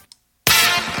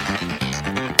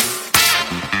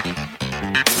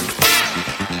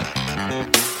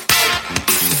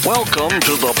Welcome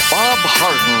to the Bob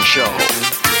Harden Show,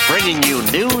 bringing you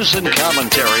news and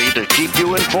commentary to keep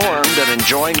you informed and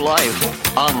enjoying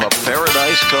life on the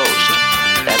Paradise Coast.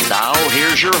 And now,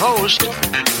 here's your host,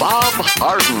 Bob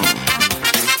Harden.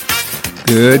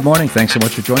 Good morning. Thanks so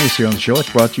much for joining us here on the show.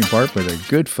 It's brought to you in part by the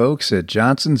good folks at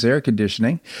Johnson's Air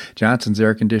Conditioning. Johnson's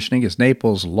Air Conditioning is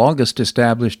Naples' longest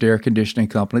established air conditioning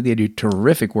company. They do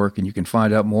terrific work, and you can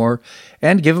find out more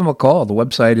and give them a call. The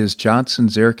website is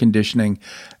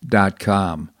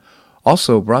johnsonsairconditioning.com.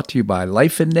 Also brought to you by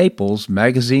Life in Naples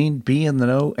magazine. Be in the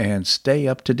know and stay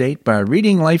up to date by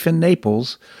reading Life in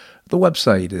Naples. The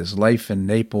website is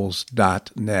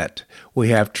lifeinnaples.net. We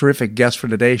have terrific guests for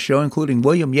today's show, including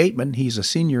William Yateman. He's a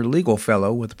senior legal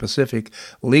fellow with the Pacific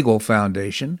Legal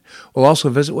Foundation. We'll also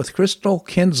visit with Crystal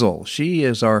Kinzel. She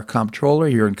is our comptroller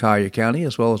here in Collier County,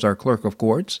 as well as our clerk of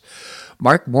courts.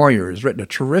 Mark Moyer has written a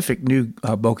terrific new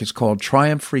book. It's called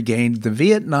Triumph Regained, The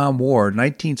Vietnam War,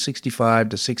 1965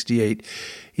 to 68.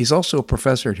 He's also a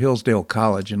professor at Hillsdale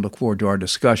College, and look forward to our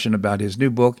discussion about his new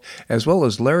book, as well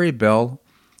as Larry Bell,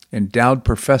 endowed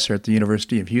professor at the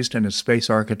University of Houston in space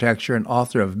architecture and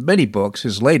author of many books.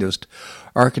 His latest,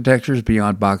 Architectures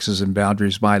Beyond Boxes and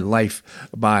Boundaries, My Life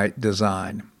by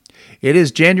Design. It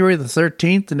is January the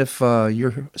 13th, and if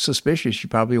you're suspicious, you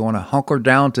probably want to hunker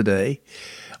down today.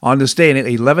 On this day in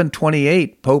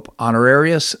 1128, Pope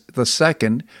Honorius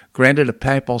II granted a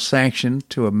papal sanction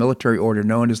to a military order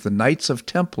known as the Knights of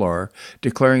Templar,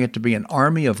 declaring it to be an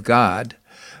army of God.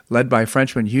 Led by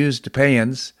Frenchman Hugues de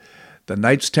Payens, the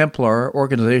Knights Templar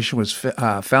organization was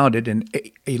founded in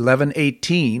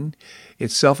 1118.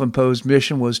 Its self-imposed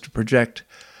mission was to protect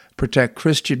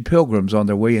Christian pilgrims on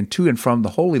their way to and from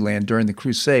the Holy Land during the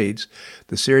Crusades,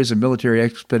 the series of military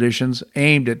expeditions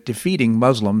aimed at defeating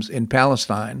Muslims in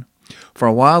Palestine. For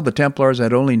a while, the Templars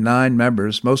had only 9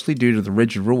 members, mostly due to the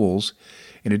rigid rules.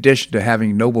 In addition to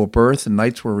having noble birth, the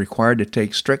knights were required to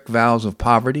take strict vows of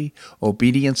poverty,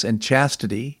 obedience, and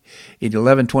chastity. In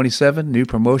 1127, new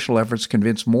promotional efforts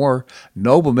convinced more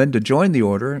noblemen to join the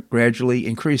order, gradually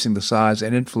increasing the size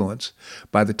and influence.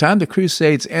 By the time the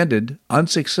Crusades ended,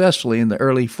 unsuccessfully in the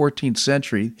early 14th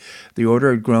century, the order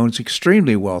had grown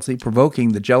extremely wealthy,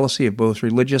 provoking the jealousy of both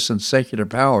religious and secular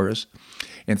powers.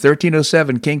 In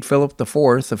 1307, King Philip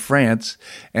IV of France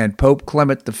and Pope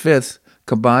Clement V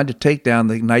combined to take down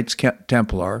the Knights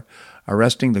Templar,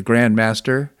 arresting the Grand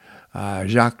Master,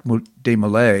 Jacques de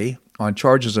Molay, on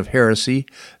charges of heresy,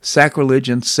 sacrilege,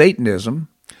 and Satanism.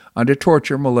 Under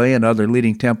torture, Molay and other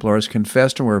leading Templars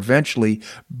confessed and were eventually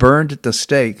burned at the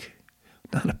stake.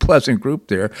 Not a pleasant group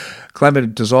there.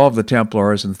 Clement dissolved the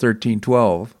Templars in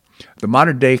 1312. The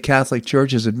modern-day Catholic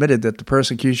Church has admitted that the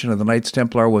persecution of the Knights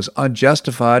Templar was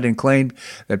unjustified and claimed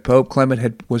that Pope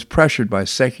Clement was pressured by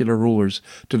secular rulers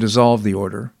to dissolve the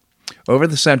order. Over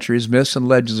the centuries, myths and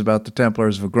legends about the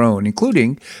Templars have grown,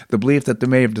 including the belief that they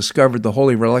may have discovered the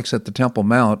holy relics at the Temple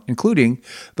Mount, including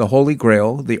the Holy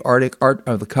Grail, the Ark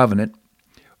of the Covenant,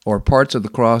 or parts of the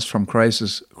cross from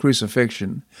Christ's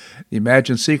crucifixion. The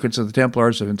imagined secrets of the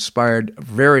Templars have inspired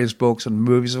various books and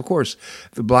movies, of course,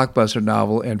 the blockbuster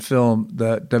novel and film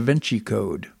The Da Vinci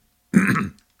Code.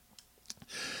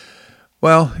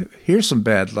 Well, here's some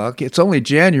bad luck. It's only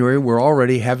January. We're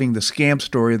already having the scam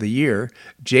story of the year.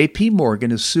 J.P.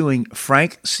 Morgan is suing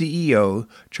Frank CEO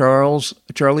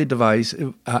Charlie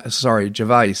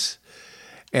Gervais,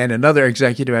 and another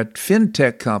executive at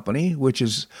FinTech company, which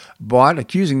is bought,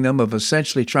 accusing them of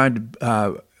essentially trying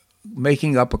to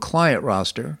making up a client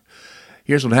roster.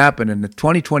 Here's what happened. In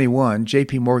 2021,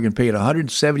 J.P. Morgan paid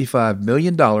 $175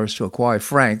 million to acquire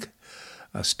Frank,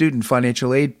 a student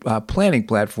financial aid planning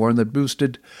platform that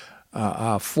boosted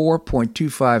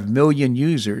 4.25 million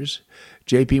users.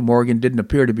 J.P. Morgan didn't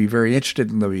appear to be very interested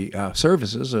in the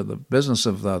services or the business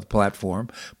of the platform,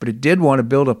 but it did want to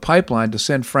build a pipeline to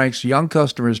send Frank's young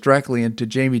customers directly into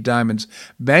Jamie Dimon's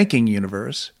banking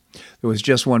universe. There was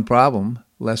just one problem.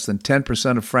 Less than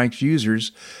 10% of Frank's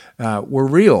users were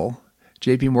real,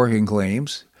 J.P. Morgan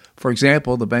claims. For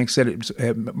example, the bank said its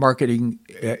marketing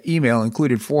email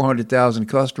included 400,000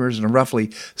 customers, and roughly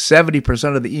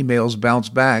 70% of the emails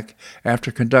bounced back.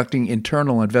 After conducting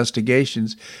internal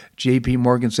investigations, J.P.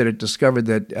 Morgan said it discovered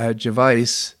that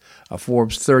Gervais, a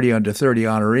Forbes 30 Under 30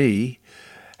 honoree,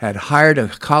 had hired a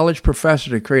college professor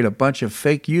to create a bunch of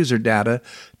fake user data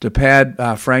to pad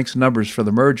Frank's numbers for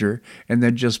the merger, and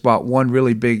then just bought one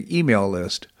really big email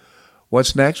list.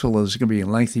 What's next? Well, there's going to be a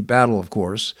lengthy battle, of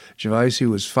course. Gervais, who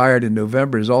was fired in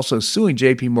November, is also suing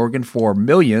J.P. Morgan for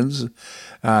millions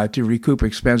to recoup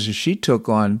expenses she took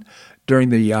on during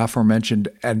the aforementioned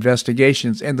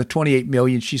investigations and the $28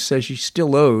 million she says she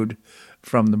still owed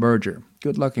from the merger.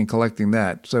 Good luck in collecting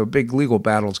that. So a big legal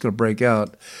battle is going to break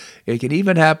out. It can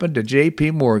even happen to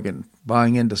J.P. Morgan,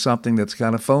 buying into something that's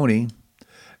kind of phony.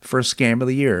 First scam of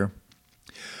the year.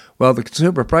 Well, the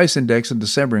Consumer Price Index in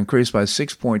December increased by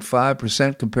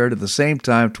 6.5% compared to the same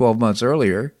time 12 months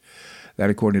earlier. That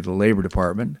according to the Labor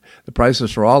Department. The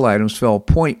prices for all items fell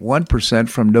 0.1%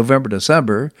 from November to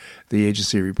December, the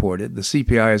agency reported. The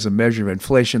CPI is a measure of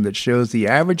inflation that shows the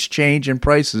average change in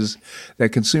prices that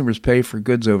consumers pay for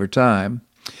goods over time.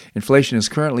 Inflation is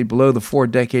currently below the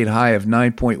 4-decade high of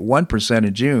 9.1%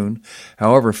 in June.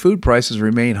 However, food prices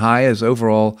remain high as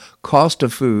overall cost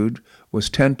of food was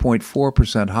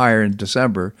 10.4% higher in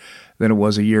December than it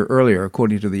was a year earlier,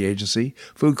 according to the agency.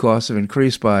 Food costs have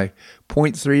increased by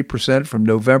 0.3% from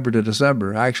November to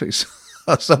December. Actually,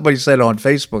 somebody said on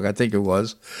Facebook, I think it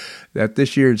was, that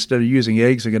this year, instead of using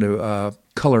eggs, they're going to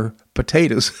color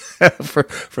potatoes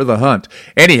for the hunt.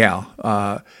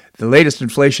 Anyhow, the latest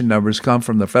inflation numbers come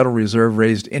from the Federal Reserve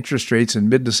raised interest rates in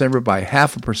mid-December by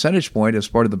 0.5 percentage point as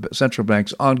part of the central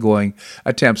bank's ongoing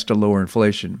attempts to lower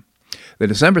inflation. The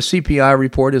December CPI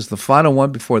report is the final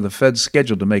one before the Fed's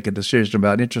scheduled to make a decision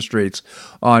about interest rates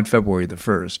on February the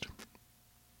 1st.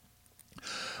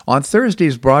 On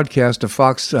Thursday's broadcast of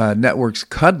Fox Network's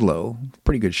Kudlow,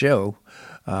 pretty good show,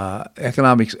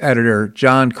 economics editor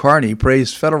John Carney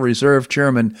praised Federal Reserve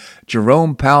Chairman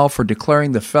Jerome Powell for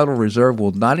declaring the Federal Reserve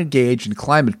will not engage in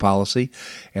climate policy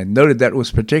and noted that it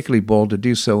was particularly bold to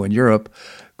do so in Europe.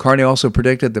 Carney also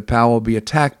predicted that Powell will be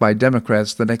attacked by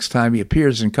Democrats the next time he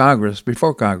appears in Congress,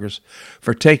 before Congress,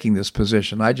 for taking this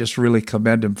position. I just really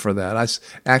commend him for that. I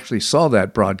actually saw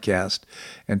that broadcast,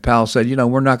 and Powell said,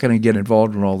 we're not going to get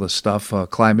involved in all this stuff,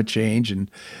 climate change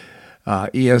and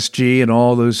ESG and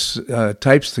all those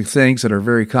types of things that are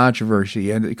very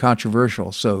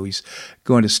controversial. So he's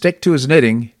going to stick to his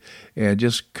knitting and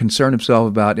just concern himself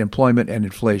about employment and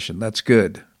inflation. That's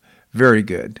good. Very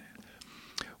good.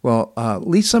 Well,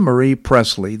 Lisa Marie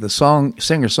Presley, the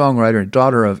singer-songwriter and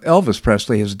daughter of Elvis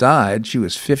Presley, has died. She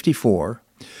was 54.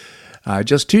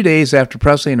 Just 2 days after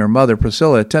Presley and her mother,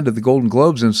 Priscilla, attended the Golden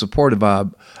Globes in support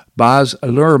of Baz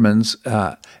Luhrmann's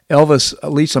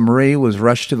Lisa Marie was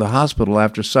rushed to the hospital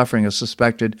after suffering a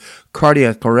suspected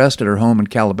cardiac arrest at her home in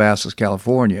Calabasas,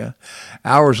 California.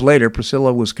 Hours later,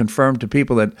 Priscilla was confirmed to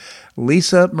people that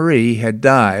Lisa Marie had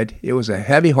died. It was a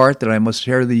heavy heart that I must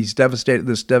share this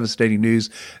devastating news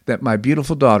that my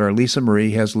beautiful daughter, Lisa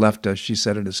Marie, has left us, she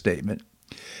said in a statement.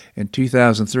 In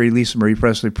 2003, Lisa Marie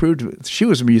Presley proved she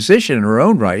was a musician in her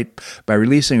own right by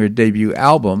releasing her debut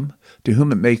album, To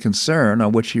Whom It May Concern,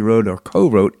 on which she wrote or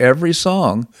co-wrote every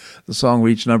song. The song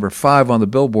reached number 5 on the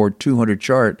Billboard 200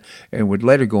 chart and would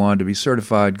later go on to be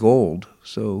certified gold.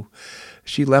 So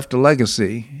she left a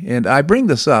legacy. And I bring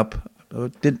this up. I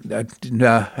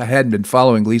hadn't been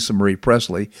following Lisa Marie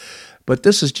Presley, but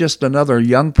this is just another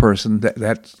young person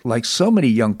that like so many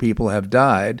young people, have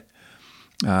died.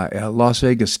 Las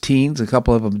Vegas teens, a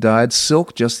couple of them died.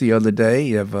 Silk just the other day.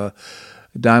 You have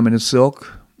Diamond and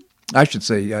Silk. I should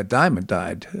say Diamond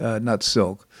died, not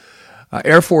Silk.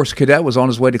 Air Force cadet was on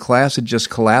his way to class and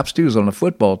just collapsed. He was on a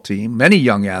football team. Many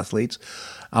young athletes.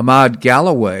 Ahmad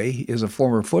Galloway is a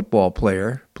former football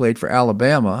player, played for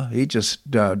Alabama. He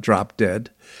just dropped dead.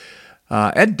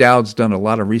 Ed Dowd's done a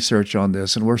lot of research on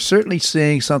this, and we're certainly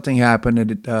seeing something happen.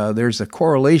 And there's a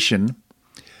correlation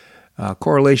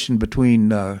between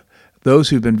those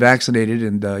who've been vaccinated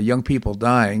and young people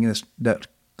dying. That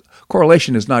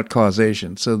correlation is not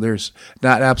causation, so there's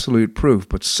not absolute proof,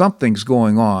 but something's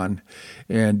going on,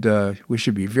 and we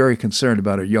should be very concerned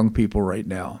about our young people right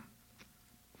now.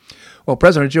 Well,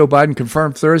 President Joe Biden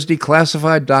confirmed Thursday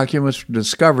classified documents were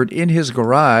discovered in his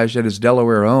garage at his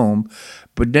Delaware home,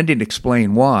 but didn't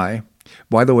explain why.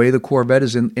 By the way, the Corvette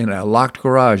is in a locked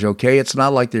garage, okay? It's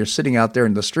not like they're sitting out there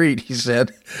in the street, he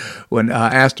said, when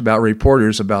asked about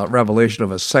reporters about revelation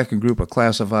of a second group of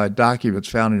classified documents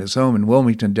found in his home in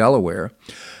Wilmington, Delaware.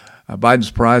 Biden's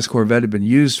prize Corvette had been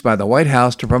used by the White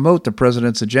House to promote the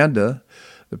president's agenda.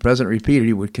 The president repeated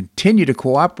he would continue to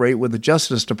cooperate with the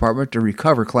Justice Department to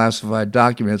recover classified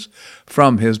documents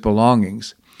from his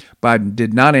belongings. Biden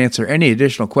did not answer any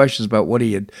additional questions about why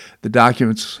he had the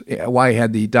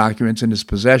documents in his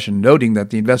possession, noting that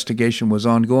the investigation was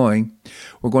ongoing.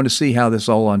 We're going to see how this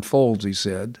all unfolds, he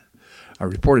said. A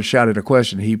reporter shouted a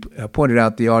question. He pointed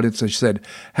out the audience and said,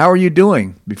 "How are you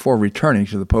doing?" before returning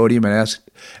to the podium and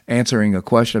answering a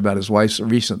question about his wife's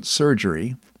recent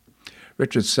surgery.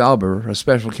 Richard Sauber, a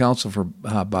special counsel for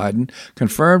Biden,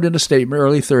 confirmed in a statement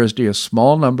early Thursday a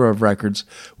small number of records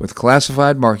with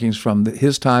classified markings from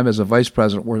his time as a vice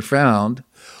president were found.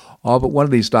 All but one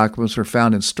of these documents were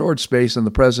found in storage space in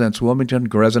the president's Wilmington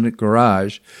resident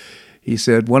garage. He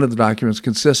said one of the documents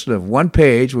consisted of one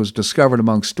page, was discovered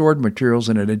among stored materials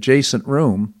in an adjacent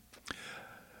room.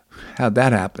 How'd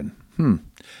that happen?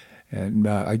 And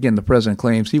again, the president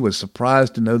claims he was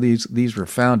surprised to know these were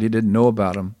found. He didn't know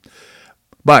about them.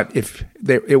 But if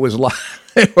they were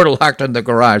locked in the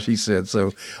garage, he said,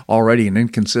 so already an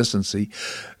inconsistency.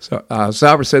 So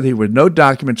Sauber said there were no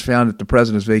documents found at the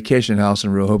president's vacation house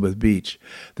in Rehoboth Beach.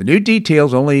 The new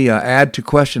details only add to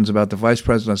questions about the vice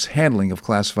president's handling of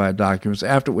classified documents.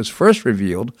 After it was first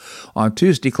revealed on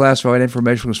Tuesday, classified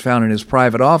information was found in his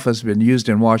private office, been used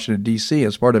in Washington, D.C.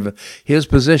 as part of his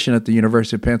position at the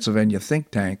University of Pennsylvania think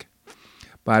tank.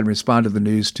 Biden responded to the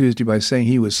news Tuesday by saying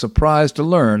he was surprised to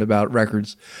learn about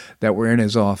records that were in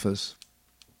his office.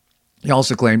 He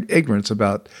also claimed ignorance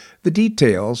about the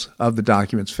details of the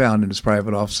documents found in his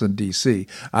private office in D.C.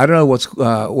 I don't know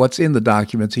what's in the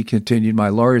documents, he continued. My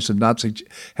lawyers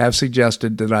have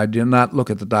suggested that I did not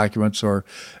look at the documents or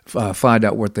find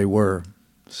out what they were.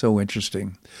 So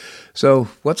interesting. So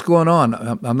what's going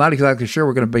on? I'm not exactly sure.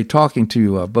 We're going to be talking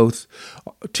to both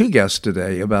two guests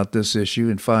today about this issue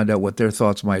and find out what their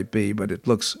thoughts might be, but it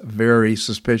looks very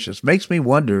suspicious. Makes me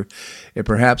wonder if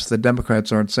perhaps the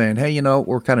Democrats aren't saying, hey,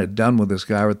 we're kind of done with this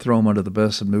guy. We'll throw him under the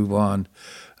bus and move on.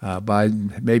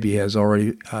 Biden maybe has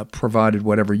already provided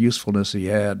whatever usefulness he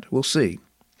had. We'll see.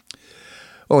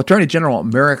 Well, Attorney General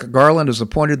Merrick Garland has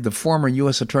appointed the former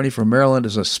U.S. Attorney for Maryland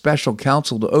as a special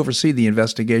counsel to oversee the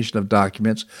investigation of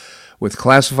documents with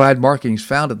classified markings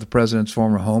found at the president's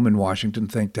former home in Washington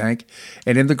think tank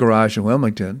and in the garage in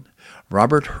Wilmington.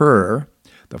 Robert Hur,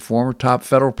 the former top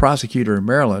federal prosecutor in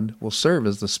Maryland, will serve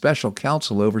as the special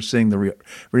counsel overseeing the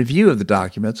review of the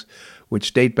documents,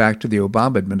 which date back to the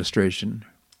Obama administration.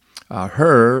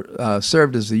 Hur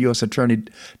served as the U.S. Attorney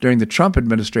during the Trump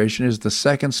administration, is the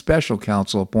second special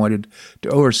counsel appointed to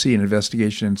oversee an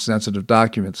investigation in sensitive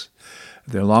documents.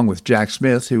 They're along with Jack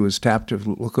Smith, who was tapped to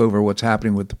look over what's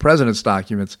happening with the president's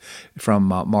documents from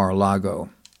Mar-a-Lago.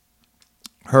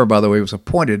 Hur, by the way, was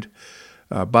appointed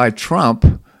by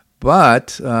Trump,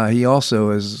 but he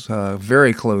also is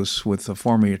very close with the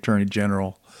former Attorney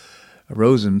General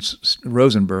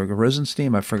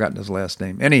Rosenstein. I've forgotten his last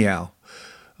name. Anyhow,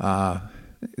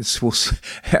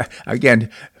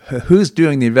 again, who's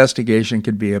doing the investigation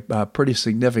could be a pretty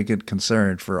significant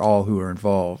concern for all who are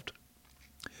involved.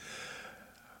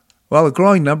 Well, a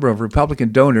growing number of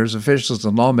Republican donors, officials,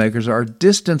 and lawmakers are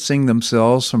distancing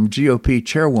themselves from GOP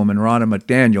Chairwoman Ronna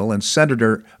McDaniel and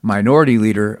Senator Minority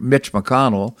Leader Mitch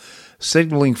McConnell,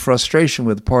 signaling frustration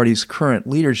with the party's current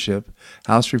leadership.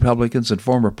 House Republicans and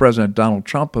former President Donald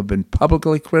Trump have been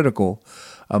publicly critical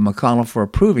of McConnell for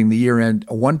approving the year-end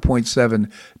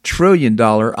 $1.7 trillion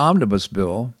omnibus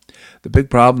bill. The big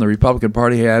problem the Republican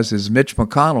Party has is Mitch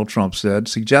McConnell, Trump said,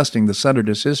 suggesting the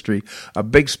senator's history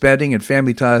of big spending and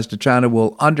family ties to China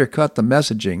will undercut the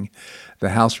messaging the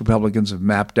House Republicans have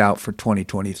mapped out for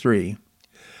 2023.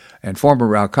 And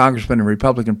former Congressman and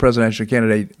Republican presidential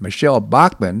candidate Michelle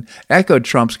Bachmann echoed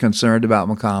Trump's concern about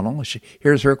McConnell.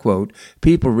 Here's her quote: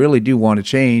 "People really do want to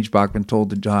change," Bachmann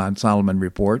told the John Solomon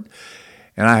Report.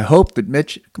 "And I hope that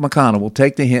Mitch McConnell will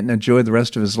take the hint and enjoy the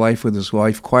rest of his life with his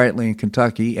wife quietly in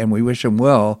Kentucky, and we wish him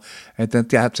well." I think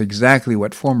that's exactly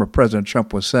what former President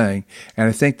Trump was saying, and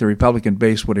I think the Republican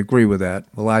base would agree with that.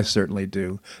 Well, I certainly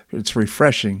do. It's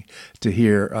refreshing to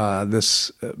hear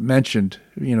this mentioned.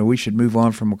 We should move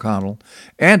on from McConnell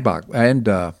and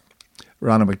Ronna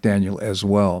McDaniel as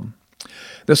well.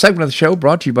 This segment of the show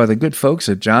brought to you by the good folks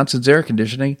at Johnson's Air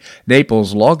Conditioning,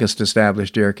 Naples' longest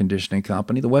established air conditioning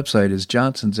company. The website is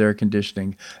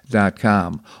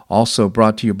johnsonsairconditioning.com. Also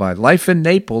brought to you by Life in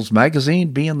Naples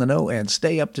magazine. Be in the know and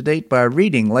stay up to date by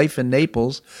reading Life in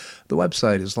Naples. The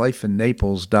website is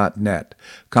lifeinnaples.net.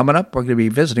 Coming up, we're going to be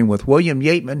visiting with William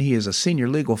Yeatman. He is a senior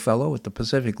legal fellow at the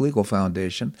Pacific Legal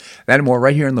Foundation. That and more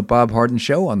right here on The Bob Harden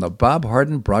Show on the Bob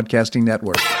Harden Broadcasting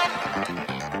Network.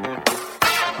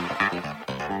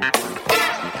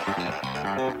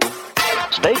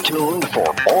 Stay tuned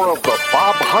for more of The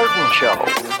Bob Harden Show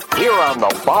here on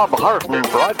the Bob Harden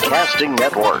Broadcasting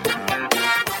Network.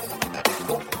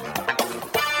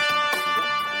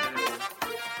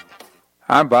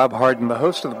 I'm Bob Harden, the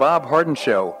host of The Bob Harden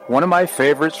Show. One of my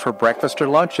favorites for breakfast or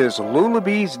lunch is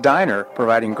Lulabee's Diner,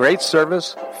 providing great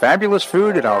service, fabulous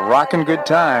food, and a rockin' good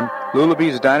time.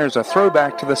 Lulabee's Diner is a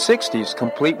throwback to the 60s,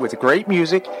 complete with great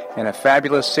music and a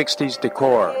fabulous 60s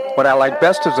decor. What I like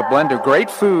best is a blend of great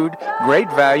food,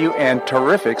 great value, and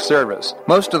terrific service.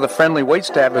 Most of the friendly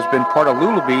waitstaff has been part of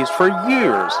Lulabee's for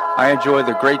years. I enjoy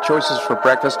the great choices for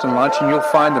breakfast and lunch, and you'll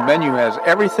find the menu has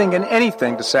everything and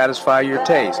anything to satisfy your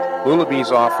taste.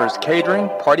 Lulabee's offers catering,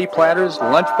 party platters,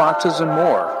 lunch boxes, and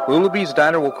more. Lulabee's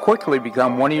Diner will quickly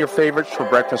become one of your favorites for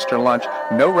breakfast or lunch.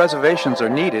 No reservations are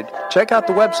needed. Check out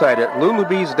the website at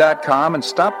lulabees.com and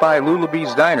stop by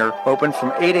Lulabee's Diner, open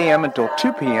from 8 a.m. until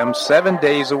 2 p.m. 7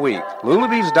 days a week.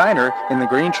 Lulabee's Diner in the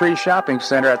Green Tree Shopping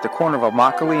Center at the corner of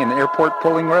Immokalee and Airport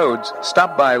Pulling Roads.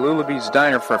 Stop by Lulabee's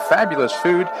Diner for fabulous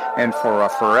food and for a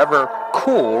forever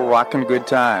cool rockin' good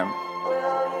time.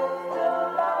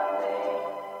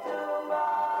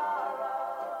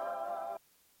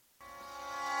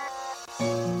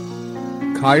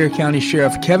 Collier County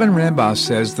Sheriff Kevin Rambaugh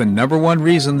says the number one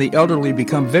reason the elderly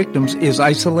become victims is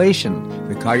isolation.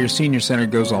 The Collier Senior Center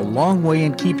goes a long way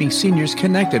in keeping seniors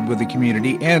connected with the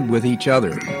community and with each other.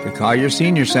 The Collier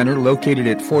Senior Center, located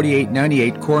at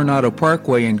 4898 Coronado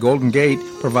Parkway in Golden Gate,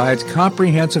 provides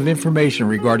comprehensive information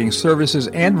regarding services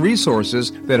and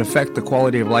resources that affect the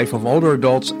quality of life of older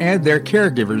adults and their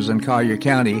caregivers in Collier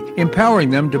County, empowering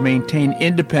them to maintain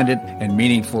independent and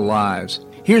meaningful lives.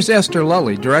 Here's Esther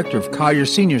Lully, Director of Collier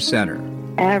Senior Center.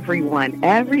 Everyone,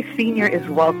 every senior is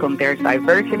welcome. There's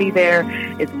diversity there.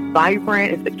 It's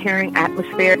vibrant. It's a caring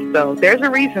atmosphere. So there's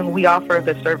a reason we offer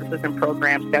the services and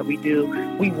programs that we do.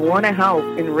 We want to help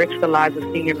enrich the lives of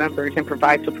senior members and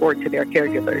provide support to their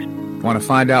caregivers. Want to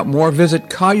find out more? Visit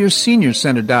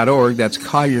CollierSeniorCenter.org. That's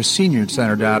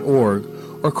CollierSeniorCenter.org.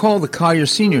 Or call the Collier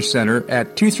Senior Center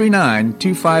at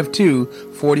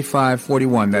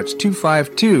 239-252-4541. That's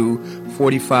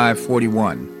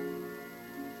 252-4541.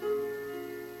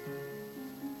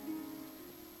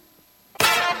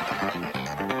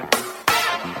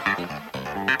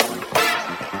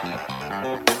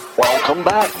 Welcome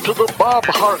back to the Bob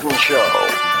Harden Show.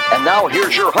 And now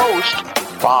here's your host,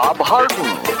 Bob Harden.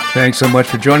 Thanks so much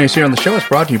for joining us here on the show. It's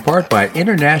brought to you in part by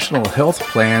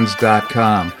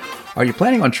InternationalHealthPlans.com. Are you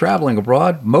planning on traveling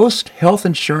abroad? Most health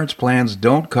insurance plans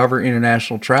don't cover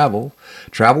international travel.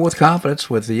 Travel with confidence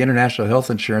with the International Health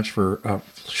Insurance for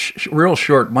real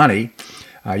short money.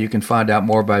 You can find out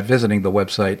more by visiting the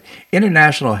website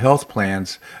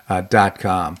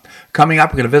internationalhealthplans.com. Coming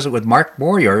up, we're going to visit with Mark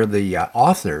Moyer, the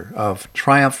author of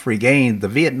Triumph Regained, the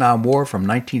Vietnam War from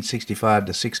 1965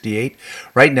 to 68.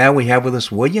 Right now, we have with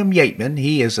us William Yeatman.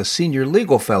 He is a senior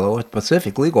legal fellow at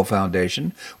Pacific Legal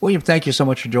Foundation. William, thank you so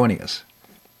much for joining us.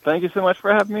 Thank you so much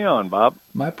for having me on, Bob.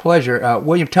 My pleasure.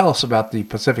 William, tell us about the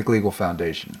Pacific Legal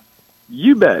Foundation.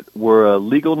 You bet. We're a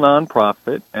legal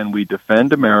nonprofit, and we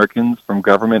defend Americans from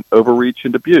government overreach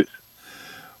and abuse.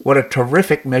 What a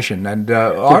terrific mission. And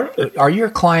are your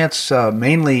clients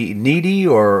mainly needy,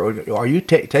 or are you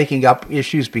taking up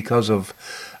issues because of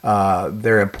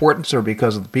their importance or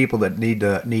because of the people that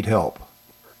need help?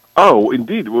 Oh,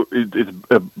 indeed. It's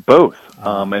both.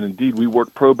 And indeed, we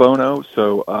work pro bono,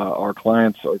 so our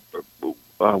clients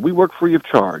we work free of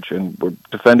charge, and we're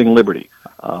defending liberty.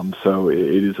 So it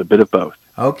is a bit of both.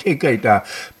 Okay, great.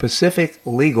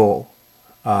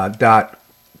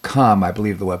 PacificLegal.com, I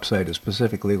believe the website is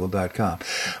pacificlegal.com.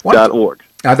 .org.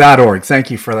 .org. Thank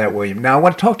you for that, William. Now, I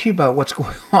want to talk to you about what's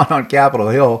going on Capitol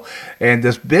Hill and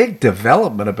this big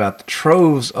development about the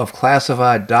troves of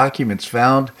classified documents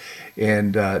found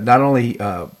in not only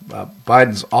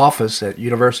Biden's office at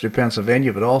University of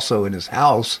Pennsylvania, but also in his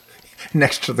house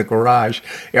next to the garage,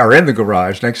 or in the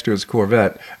garage next to his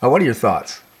Corvette. What are your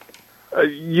thoughts?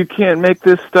 You can't make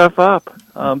this stuff up.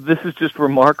 This is just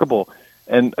remarkable.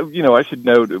 And, I should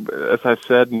note, as I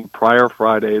said in prior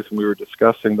Fridays when we were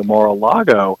discussing the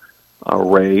Mar-a-Lago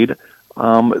raid,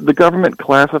 the government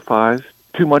classifies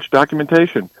too much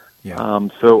documentation. Yeah.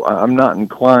 So I'm not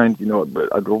inclined,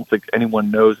 I don't think anyone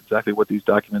knows exactly what these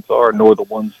documents are, nor the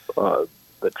ones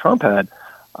that Trump had.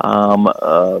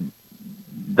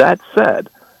 That said,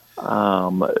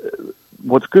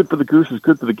 what's good for the goose is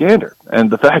good for the gander. And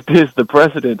the fact is the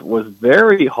president was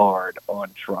very hard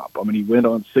on Trump. I mean, he went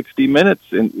on 60 Minutes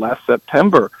last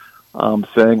September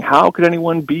saying, how could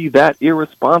anyone be that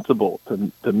irresponsible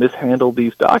to mishandle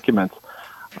these documents?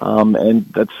 And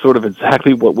that's sort of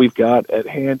exactly what we've got at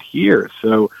hand here.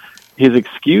 So his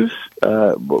excuse,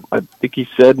 I think he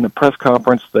said in a press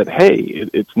conference that, hey,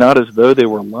 it's not as though they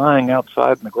were lying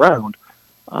outside in the ground.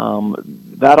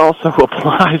 That also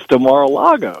applies to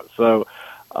Mar-a-Lago. So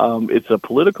it's a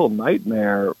political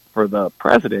nightmare for the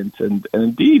president, and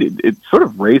indeed, it sort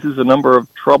of raises a number of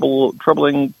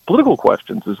troubling political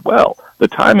questions as well. The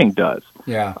timing does.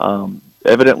 Yeah.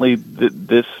 evidently,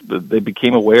 they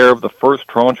became aware of the first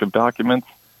tranche of documents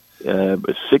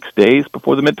 6 days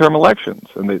before the midterm elections,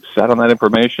 and they sat on that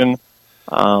information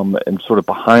and sort of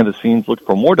behind the scenes looked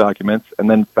for more documents, and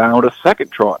then found a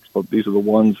second tranche. So these are the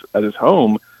ones at his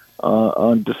home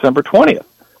on December 20th.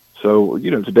 So,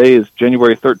 today is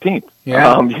January 13th.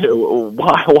 Yeah.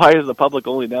 Why is the public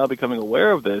only now becoming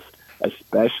aware of this,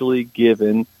 especially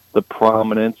given the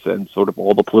prominence and sort of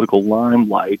all the political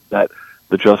limelight that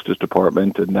the Justice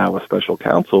Department and now a special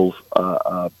counsel's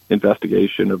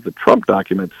investigation of the Trump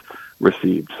documents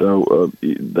received? So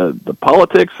the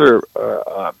politics are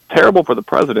terrible for the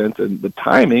president, and the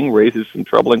timing raises some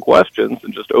troubling questions.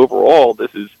 And just overall,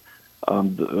 this is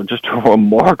just a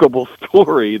remarkable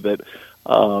story that,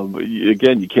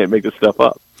 again, you can't make this stuff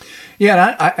up.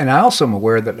 Yeah, and I also am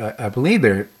aware that I believe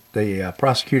the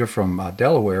prosecutor from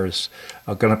Delaware is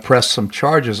going to press some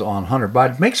charges on Hunter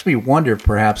Biden. It makes me wonder if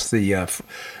perhaps the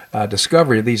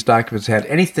discovery of these documents had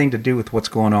anything to do with what's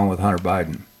going on with Hunter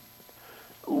Biden.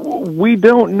 We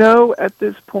don't know at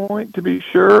this point, to be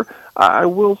sure. I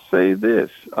will say this.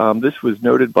 This was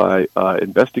noted by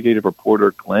investigative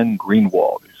reporter Glenn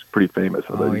Greenwald, who's pretty famous.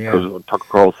 He goes on Tucker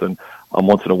Carlson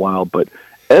once in a while. But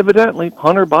evidently,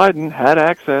 Hunter Biden had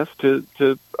access to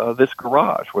this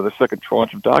garage where the second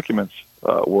tranche of documents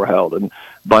were held. And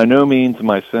by no means am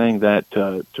I saying that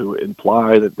to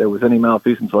imply that there was any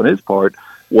malfeasance on his part.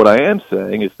 What I am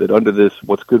saying is that under this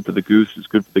 "what's good for the goose is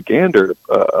good for the gander"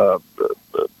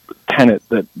 tenet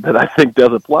that I think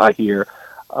does apply here,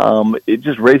 it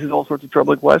just raises all sorts of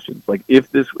troubling questions. Like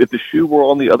if the shoe were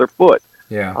on the other foot,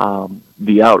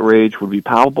 the outrage would be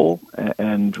palpable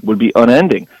and would be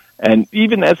unending. And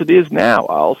even as it is now,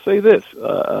 I'll say this: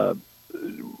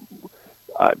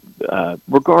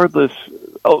 regardless,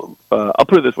 I'll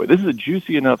put it this way: this is a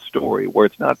juicy enough story where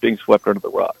it's not being swept under the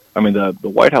rug. I mean, the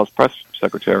White House press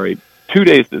secretary 2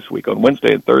 days this week, on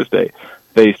Wednesday and Thursday,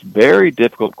 faced very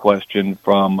difficult question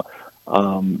from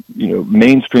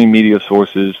mainstream media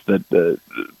sources that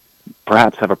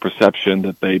perhaps have a perception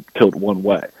that they tilt one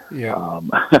way. Yeah.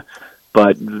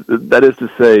 But that is to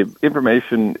say,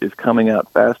 information is coming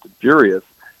out fast and furious,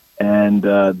 and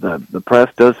the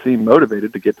press does seem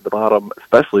motivated to get to the bottom,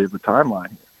 especially of the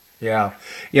timeline. Yeah.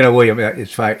 William,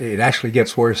 it actually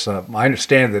gets worse. I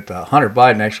understand that Hunter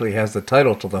Biden actually has the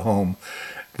title to the home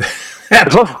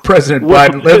that President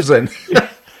Biden lives in.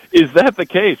 Is that the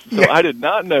case? So I did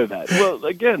not know that. Well,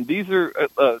 again, these are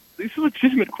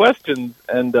legitimate questions,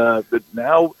 and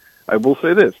now I will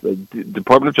say this: the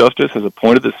Department of Justice has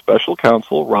appointed this special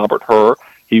counsel, Robert Hur.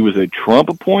 He was a Trump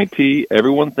appointee.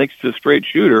 Everyone thinks he's a straight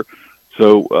shooter.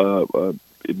 So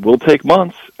it will take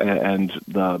months, and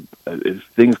as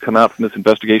things come out from this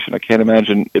investigation, I can't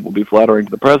imagine it will be flattering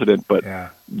to the president. But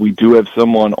we do have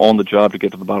someone on the job to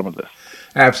get to the bottom of this.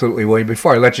 Absolutely, William.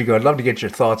 Before I let you go, I'd love to get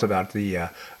your thoughts about the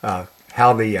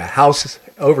how the House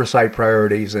oversight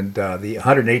priorities and the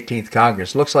 118th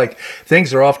Congress. Looks like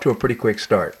things are off to a pretty quick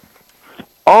start.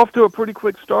 Off to a pretty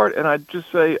quick start, and I'd just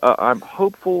say I'm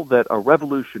hopeful that a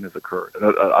revolution has occurred.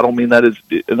 And I don't mean that as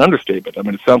an understatement. I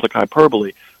mean, it sounds like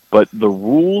hyperbole, but the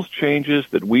rules changes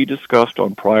that we discussed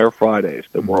on prior Fridays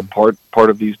that were part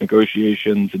of these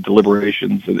negotiations and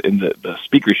deliberations in the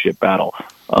speakership battle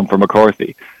for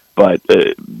McCarthy. But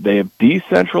they have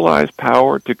decentralized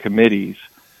power to committees,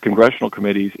 congressional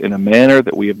committees, in a manner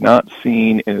that we have not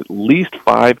seen in at least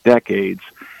 5 decades.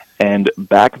 And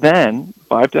back then,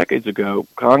 5 decades ago,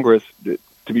 Congress,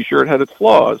 to be sure, it had its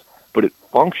flaws, but it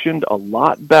functioned a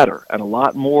lot better and a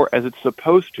lot more as it's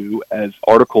supposed to, as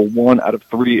Article 1 out of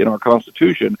 3 in our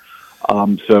Constitution.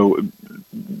 So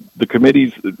the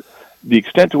committees, the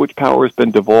extent to which power has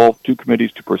been devolved to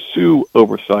committees to pursue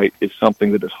oversight is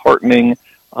something that is heartening.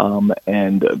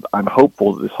 And I'm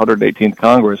hopeful that this 118th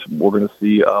Congress, we're going to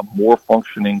see a more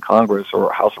functioning Congress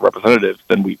or House of Representatives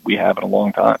than we have in a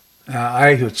long time.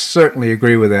 I would certainly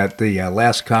agree with that. The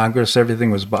last Congress,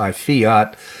 everything was by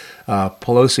fiat.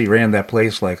 Pelosi ran that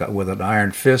place like with an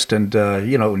iron fist, and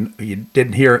you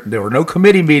didn't hear. There were no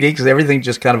committee meetings. Everything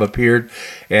just kind of appeared,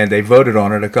 and they voted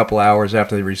on it a couple hours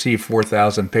after they received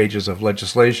 4,000 pages of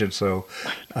legislation. So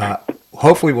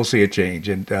hopefully we'll see a change,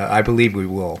 and I believe we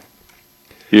will.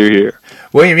 Hear, hear.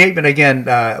 William Yeatman,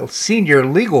 again, Senior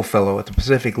Legal Fellow at the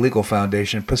Pacific Legal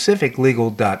Foundation.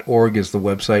 PacificLegal.org is the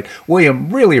website. William,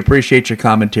 really appreciate your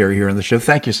commentary here on the show.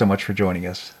 Thank you so much for joining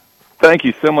us. Thank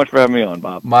you so much for having me on,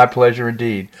 Bob. My pleasure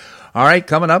indeed. All right,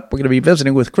 coming up, we're going to be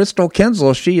visiting with Crystal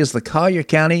Kinzel. She is the Collier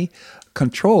County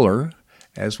Controller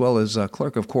as well as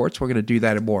Clerk of Courts. We're going to do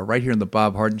that and more right here in the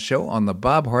Bob Harden Show on the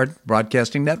Bob Harden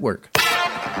Broadcasting Network.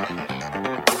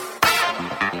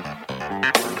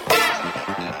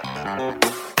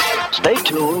 Stay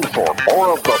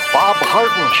or of The Bob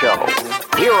Harden Show,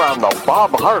 here on the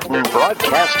Bob Harden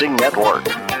Broadcasting Network.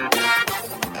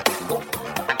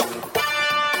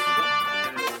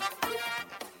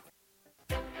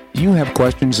 Do you have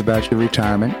questions about your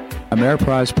retirement?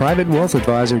 Ameriprise Private Wealth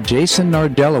Advisor Jason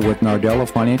Nardella with Nardella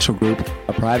Financial Group,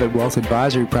 a private wealth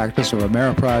advisory practice of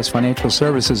Ameriprise Financial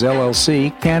Services,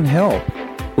 LLC, can help.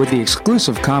 With the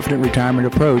exclusive Confident Retirement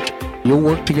approach, you'll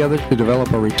work together to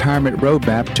develop a retirement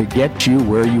roadmap to get you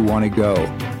where you want to go.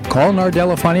 Call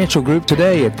Nardella Financial Group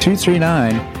today at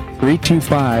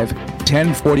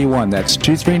 239-325-1041. That's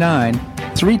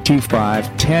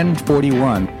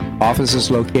 239-325-1041. Office is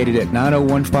located at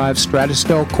 9015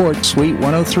 Stratosdale Court, Suite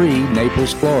 103,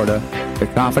 Naples, Florida. The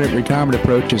Confident Retirement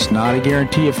approach is not a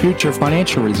guarantee of future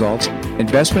financial results.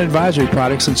 Investment advisory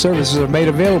products and services are made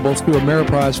available through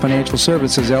Ameriprise Financial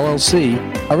Services, LLC,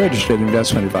 a registered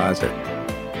investment advisor.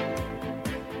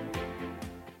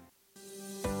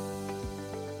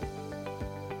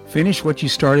 Finish what you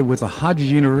started with the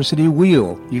Hodges University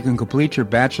Wheel. You can complete your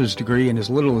bachelor's degree in as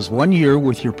little as 1 year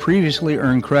with your previously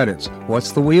earned credits.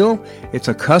 What's the Wheel? It's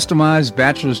a customized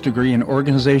bachelor's degree in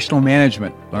organizational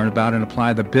management. Learn about and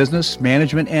apply the business,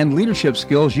 management, and leadership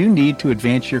skills you need to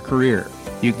advance your career.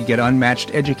 You can get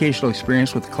unmatched educational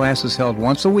experience with classes held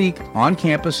once a week on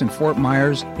campus in Fort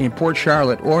Myers, in Port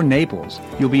Charlotte, or Naples.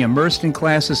 You'll be immersed in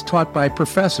classes taught by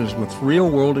professors with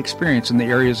real-world experience in the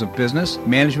areas of business,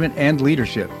 management, and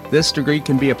leadership. This degree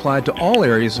can be applied to all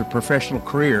areas of professional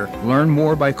career. Learn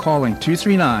more by calling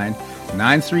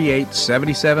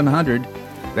 239-938-7700.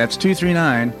 That's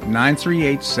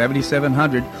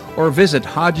 239-938-7700, or visit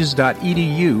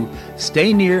hodges.edu.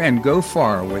 Stay near and go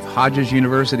far with Hodges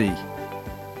University.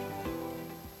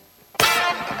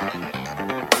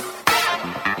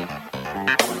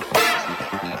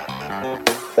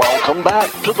 Welcome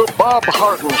back to the Bob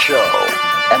Harden Show.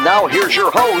 And now here's your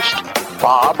host,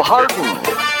 Bob Harden.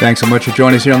 Thanks so much for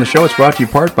joining us here on the show. It's brought to you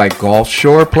in part by Gulf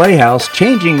Shore Playhouse,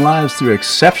 changing lives through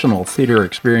exceptional theater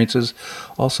experiences.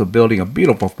 Also building a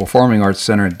beautiful performing arts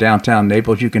center in downtown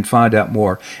Naples. You can find out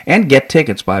more and get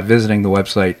tickets by visiting the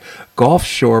website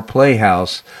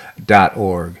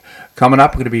gulfshoreplayhouse.org. Coming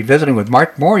up, we're going to be visiting with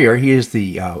Mark Morier. He is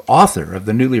the author of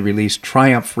the newly released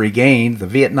Triumph Regained, the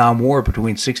Vietnam War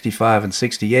between 65 and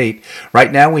 68.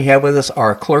 Right now, we have with us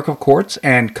our Clerk of Courts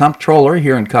and Comptroller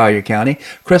here in Collier County,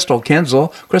 Crystal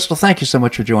Kinzel. Crystal, thank you so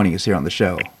much for joining us here on the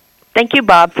show. Thank you,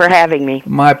 Bob, for having me.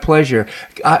 My pleasure.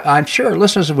 I'm sure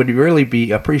listeners would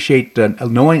really appreciate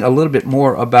knowing a little bit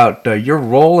more about your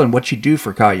role and what you do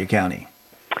for Collier County.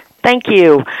 Thank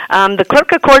you. The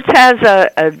Clerk of Courts has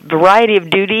a variety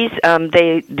of duties.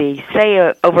 They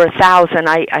say over 1,000.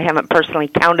 I haven't personally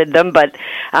counted them, but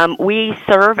we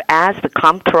serve as the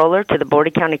comptroller to the Board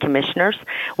of County Commissioners.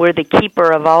 We're the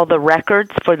keeper of all the records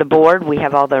for the board. We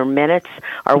have all their minutes.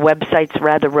 Our website's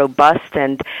rather robust,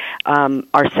 and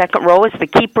our second role is the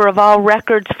keeper of all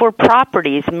records for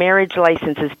properties, marriage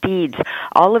licenses, deeds,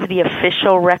 all of the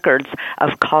official records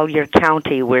of Collier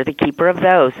County. We're the keeper of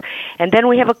those. And then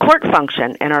we have a court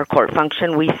function. In our court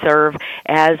function, we serve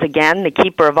as, again, the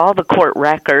keeper of all the court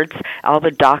records, all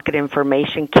the docket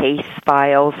information, case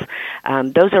files.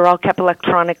 Those are all kept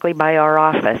electronically by our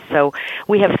office. So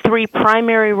we have 3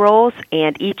 primary roles,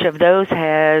 and each of those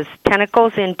has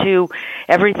tentacles into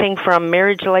everything from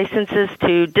marriage licenses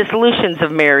to dissolutions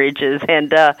of marriages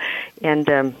and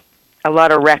a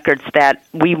lot of records that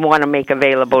we want to make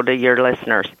available to your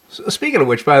listeners. So speaking of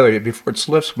which, by the way, before it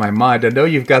slips my mind, I know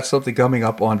you've got something coming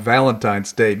up on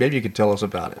Valentine's Day. Maybe you could tell us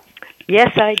about it.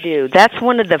 Yes, I do. That's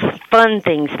one of the fun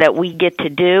things that we get to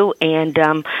do, and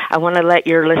I want to let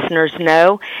your listeners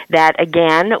know that,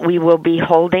 again, we will be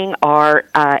holding our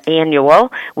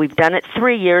annual. We've done it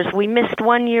 3 years. We missed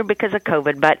 1 year because of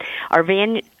COVID, but our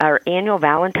annual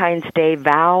Valentine's Day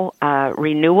vow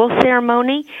renewal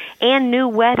ceremony and new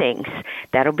weddings.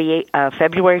 That'll be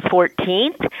February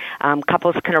 14th.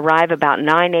 Couples can arrive about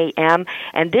 9 a.m.,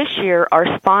 and this year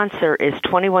our sponsor is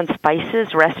 21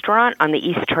 Spices Restaurant on the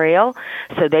East Trail.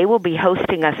 So they will be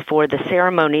hosting us for the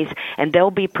ceremonies, and they'll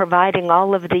be providing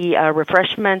all of the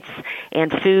refreshments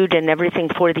and food and everything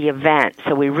for the event.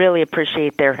 So we really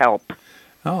appreciate their help.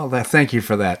 Oh, thank you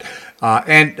for that.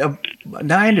 And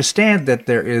now I understand that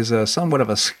there is somewhat of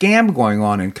a scam going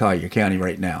on in Collier County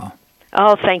right now.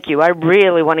 Oh, thank you. I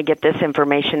really want to get this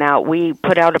information out. We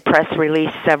put out a press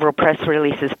release, several press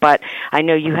releases, but I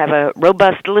know you have a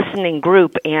robust listening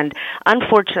group, and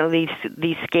unfortunately,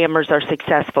 these scammers are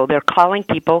successful. They're calling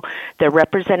people. They're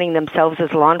representing themselves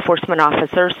as law enforcement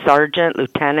officers, sergeant,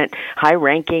 lieutenant,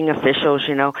 high-ranking officials,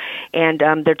 and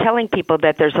they're telling people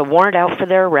that there's a warrant out for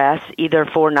their arrest, either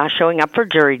for not showing up for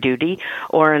jury duty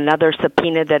or another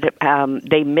subpoena that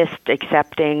they missed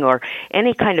accepting or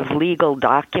any kind of legal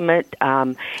document.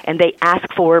 And they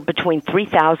ask for between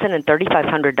 $3,000 and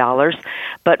 $3,500,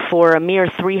 but for a mere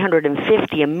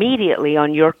 $350 immediately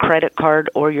on your credit card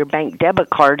or your bank debit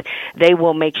card, they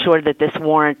will make sure that this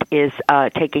warrant is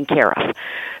taken care of.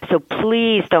 So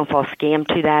please don't fall scam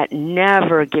to that.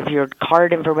 Never give your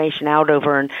card information out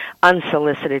over an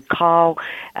unsolicited call.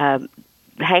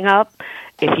 Hang up.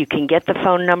 If you can get the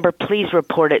phone number, please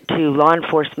report it to law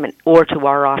enforcement or to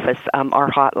our office, our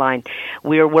hotline.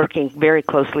 We are working very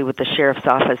closely with the sheriff's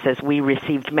office as we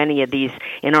received many of these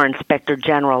in our inspector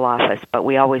general office, but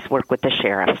we always work with the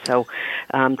sheriff. So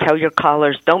tell your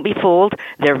callers, don't be fooled.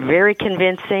 They're very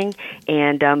convincing,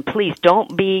 and please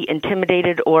don't be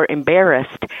intimidated or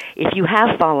embarrassed if you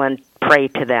have fallen prey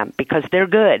to them, because they're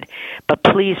good. But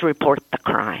please report the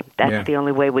crime. That's the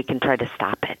only way we can try to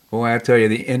stop it. Well, I tell you,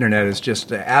 the internet has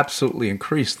just absolutely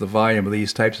increased the volume of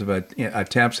these types of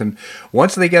attempts. And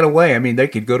once they get away, I mean, they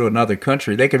could go to another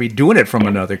country. They could be doing it from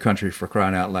another country, for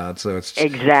crying out loud. So it's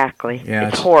exactly. Yeah,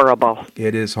 it's horrible.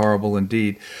 It is horrible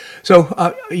indeed. So,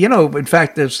 in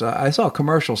fact, there's I saw a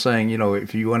commercial saying,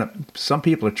 if you want to, some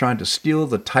people are trying to steal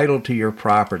the title to your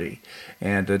property.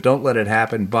 And don't let it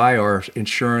happen. Buy our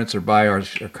insurance or buy our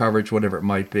coverage, whatever it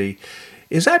might be.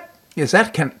 Can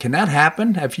that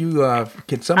happen? Have you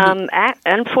can somebody?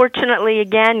 Unfortunately,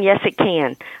 again, yes, it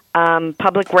can.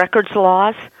 Public records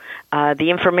laws. The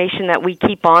information that we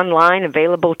keep online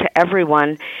available to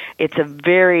everyone. It's a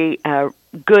very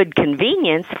good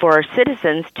convenience for our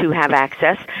citizens to have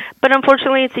access, but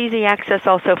unfortunately it's easy access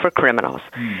also for criminals.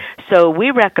 So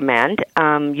we recommend,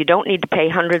 you don't need to pay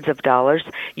hundreds of dollars.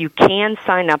 You can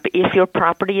sign up if your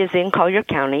property is in Collier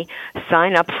County.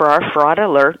 Sign up for our fraud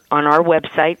alert on our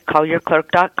website,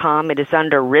 collierclerk.com. It is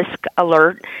under Risk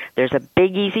Alert. There's a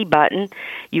big easy button.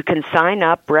 You can sign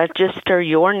up, register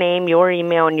your name, your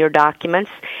email, and your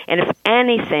documents, and if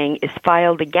anything is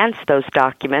filed against those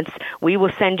documents, we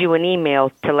will send you an email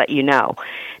to let you know.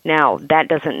 Now, that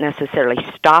doesn't necessarily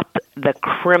stop the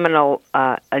criminal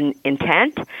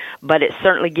intent, but it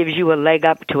certainly gives you a leg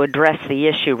up to address the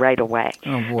issue right away.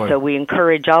 Oh, boy. So we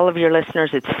encourage all of your listeners,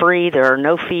 it's free, there are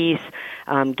no fees.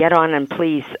 Get on and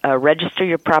please register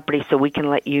your property so we can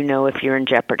let you know if you're in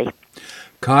jeopardy.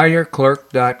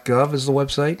 CollierClerk.gov is the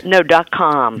website? No,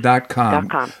 .com.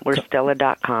 .com. We're still a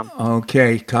 .com.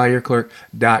 Okay,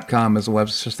 CollierClerk.com is the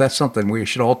website. That's something we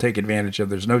should all take advantage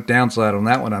of. There's no downside on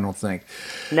that one, I don't think.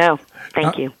 No,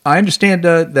 thank you. I understand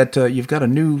that you've got a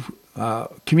new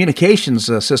communications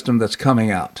system that's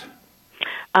coming out.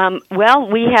 Well,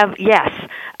 we have, yes.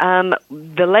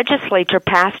 The legislature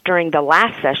passed during the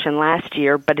last session last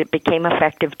year, but it became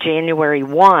effective January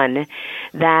 1,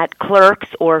 that clerks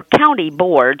or county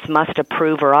boards must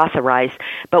approve or authorize,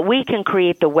 but we can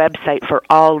create the website for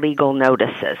all legal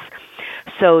notices.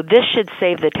 So this should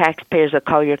save the taxpayers of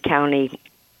Collier County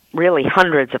really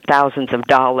hundreds of thousands of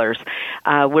dollars.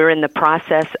 We're in the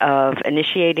process of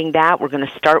initiating that. We're going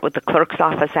to start with the clerk's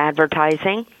office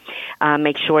advertising,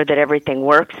 make sure that everything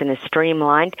works and is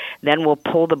streamlined. Then we'll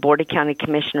pull the Board of County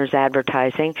Commissioners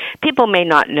advertising. People may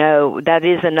not know that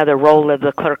is another role of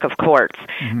the clerk of courts.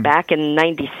 Mm-hmm. Back in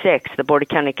 '96, the Board of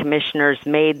County Commissioners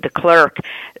made the clerk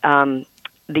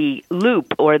the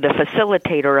loop or the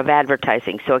facilitator of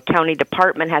advertising. So a county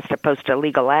department has to post a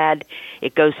legal ad.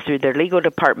 It goes through their legal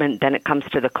department, then it comes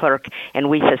to the clerk, and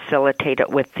we facilitate it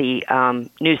with the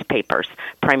newspapers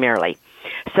primarily.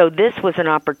 So this was an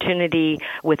opportunity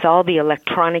with all the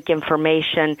electronic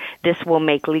information. This will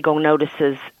make legal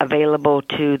notices available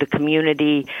to the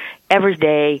community every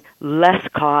day, less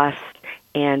cost.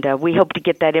 And we hope to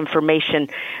get that information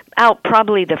out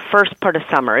probably the first part of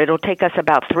summer. It'll take us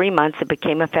about 3 months. It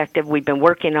became effective. We've been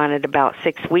working on it about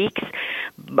 6 weeks.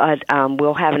 But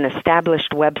we'll have an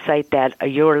established website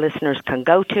that your listeners can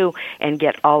go to and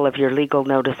get all of your legal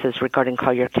notices regarding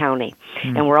Collier County.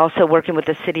 Mm. And we're also working with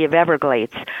the City of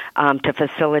Everglades to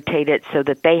facilitate it so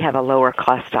that they have a lower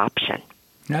cost option.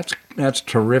 That's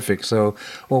terrific. So,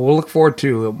 well, we'll look forward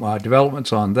to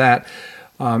developments on that.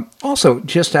 Also,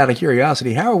 just out of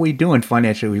curiosity, how are we doing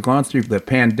financially? We've gone through the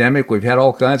pandemic. We've had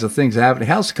all kinds of things happening.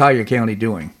 How's Collier County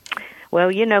doing?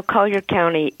 Well, Collier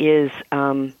County is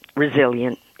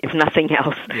resilient. if nothing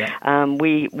else. Yeah.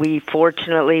 We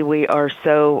fortunately, we are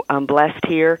so blessed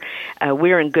here.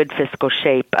 We're in good fiscal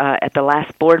shape. At the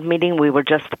last board meeting, we were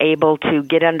just able to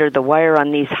get under the wire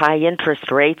on these high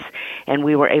interest rates, and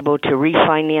we were able to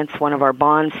refinance one of our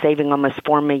bonds, saving almost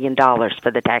 $4 million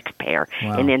for the taxpayer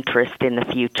in interest in the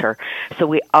future. So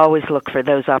we always look for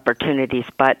those opportunities,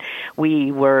 but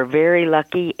we were very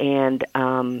lucky and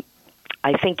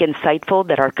I think insightful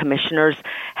that our commissioners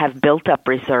have built up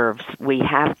reserves. We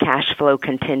have cash flow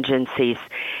contingencies,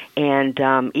 and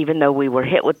even though we were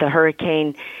hit with the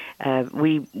hurricane,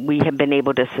 we have been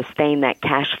able to sustain that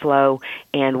cash flow,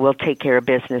 and we'll take care of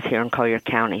business here in Collier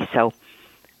County. So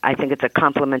I think it's a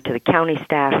compliment to the county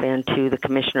staff and to the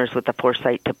commissioners with the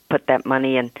foresight to put that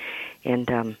money and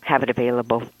have it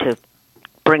available to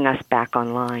bring us back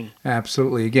online.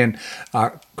 Absolutely. Again,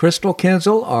 Crystal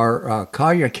Kinzel, our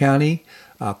Collier County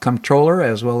Comptroller,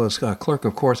 as well as Clerk,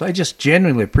 of course. I just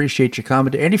genuinely appreciate your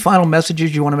comment. Any final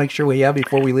messages you want to make sure we have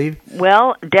before we leave?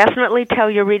 Well, definitely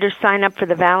tell your readers sign up for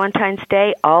the Valentine's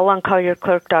Day, all on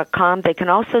CollierClerk.com. They can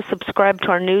also subscribe to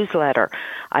our newsletter.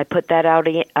 I put that out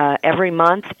every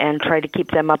month and try to keep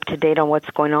them up to date on what's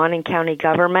going on in county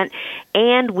government.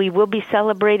 And we will be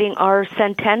celebrating our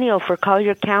centennial for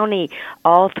Collier County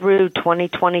all through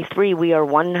 2023. We are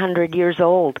 100 years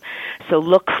old. So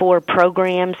look for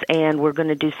programs, and we're going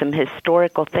to do some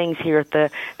historical things here at the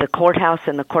courthouse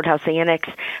and the courthouse annex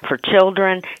for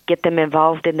children, get them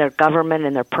involved in their government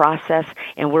and their process,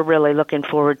 and we're really looking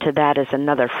forward to that as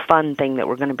another fun thing that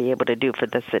we're going to be able to do for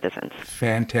the citizens.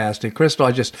 Fantastic. Crystal,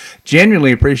 I just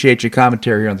genuinely appreciate your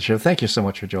commentary on the show. Thank you so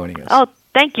much for joining us. Oh,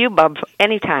 thank you, Bob.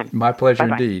 Anytime. My pleasure.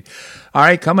 Bye-bye. Indeed. All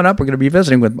right, coming up, we're going to be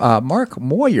visiting with Mark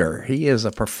Moyer. He is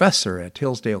a professor at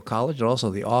Hillsdale College and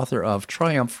also the author of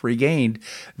Triumph Regained,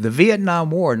 the Vietnam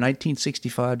War,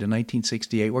 1965 to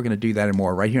 1968. We're going to do that and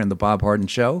more right here on The Bob Harden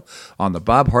Show on the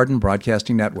Bob Harden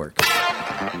Broadcasting Network.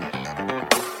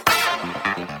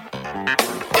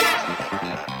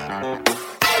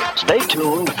 Stay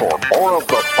tuned for more of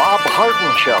The Bob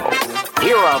Harden Show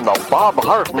here on the Bob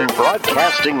Harden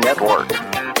Broadcasting Network.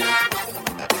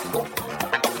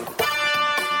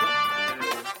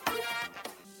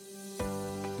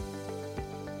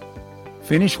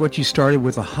 Finish what you started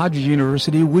with a Hodges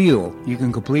University Wheel. You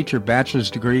can complete your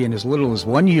bachelor's degree in as little as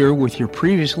 1 year with your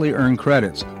previously earned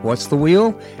credits. What's the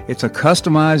Wheel? It's a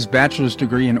customized bachelor's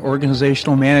degree in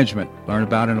organizational management. Learn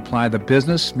about and apply the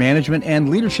business, management, and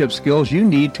leadership skills you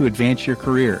need to advance your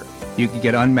career. You can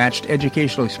get unmatched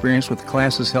educational experience with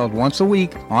classes held once a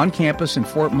week on campus in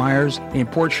Fort Myers, in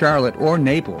Port Charlotte, or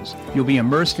Naples. You'll be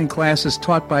immersed in classes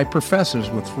taught by professors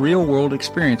with real-world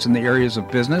experience in the areas of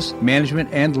business, management,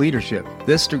 and leadership.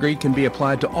 This degree can be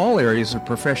applied to all areas of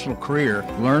professional career.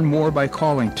 Learn more by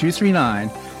calling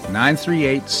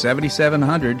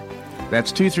 239-938-7700.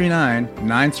 That's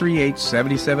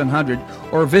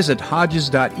 239-938-7700, or visit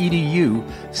hodges.edu.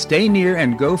 Stay near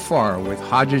and go far with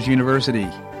Hodges University.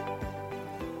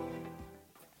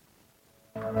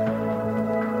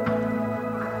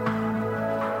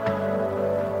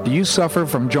 Do you suffer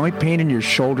from joint pain in your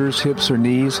shoulders, hips, or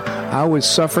knees? I was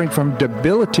suffering from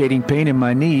debilitating pain in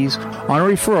my knees. On a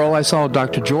referral, I saw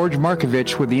Dr. George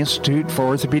Markovich with the Institute for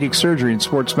Orthopedic Surgery and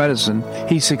Sports Medicine.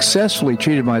 He successfully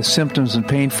treated my symptoms and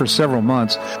pain for several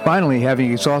months. Finally,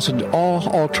 having exhausted all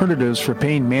alternatives for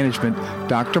pain management,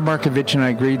 Dr. Markovich and I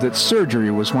agreed that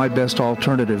surgery was my best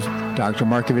alternative. Dr.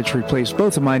 Markovich replaced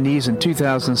both of my knees in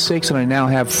 2006, and I now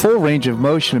have full range of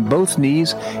motion in both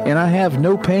knees, and I have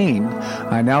no pain.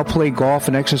 I now play golf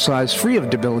and exercise free of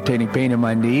debilitating pain in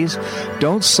my knees.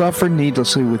 Don't suffer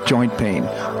needlessly with joint pain.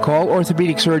 Call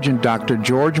orthopedic surgeon Dr.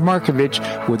 George Markovich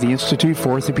with the Institute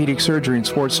for Orthopedic Surgery and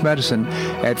Sports Medicine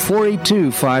at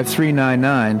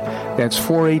 482-5399. That's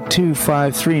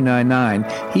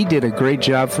 482-5399. He did a great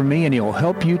job for me, and he'll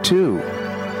help you too.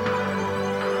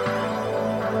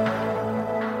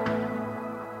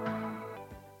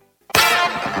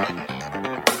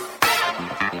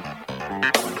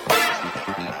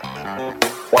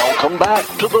 Welcome back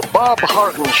to the Bob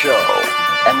Harden Show.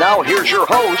 And now here's your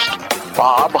host,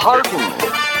 Bob Harden.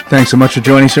 Thanks so much for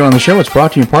joining us here on the show. It's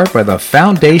brought to you in part by the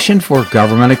Foundation for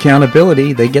Government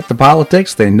Accountability. They get the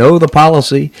politics, they know the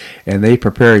policy, and they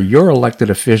prepare your elected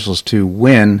officials to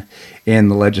win in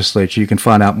the legislature. You can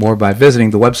find out more by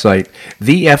visiting the website,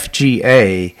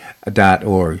 thefga.org.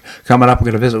 Coming up, we're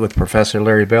going to visit with Professor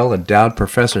Larry Bell, endowed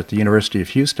professor at the University of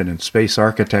Houston in space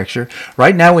architecture.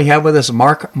 Right now, we have with us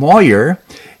Mark Moyer.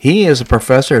 He is a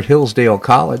professor at Hillsdale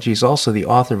College. He's also the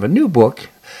author of a new book,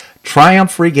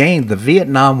 Triumph Regained, the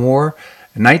Vietnam War,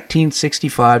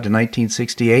 1965 to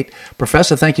 1968.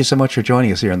 Professor, thank you so much for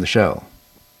joining us here on the show.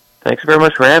 Thanks very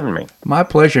much for having me. My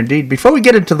pleasure indeed. Before we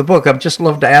get into the book, I'd just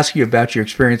love to ask you about your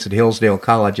experience at Hillsdale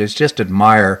College. I just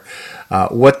admire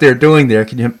what they're doing there.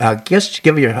 Can you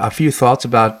give me a few thoughts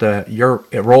about your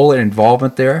role and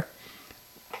involvement there?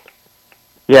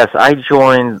 Yes, I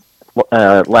joined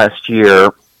last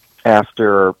year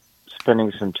after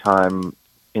spending some time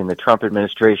in the Trump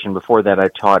administration. Before that, I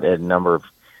taught at a number of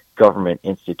government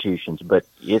institutions, but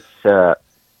it's an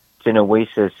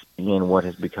oasis in what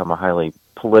has become a highly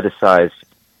politicized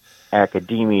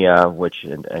academia, which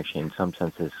actually in some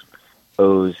senses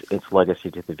owes its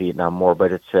legacy to the Vietnam War.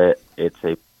 But it's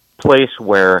a place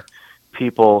where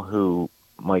people who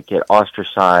might get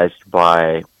ostracized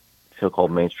by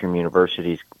so-called mainstream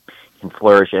universities can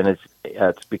flourish, and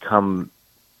it's become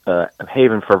a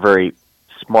haven for very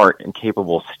smart and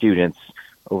capable students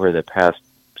over the past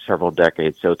several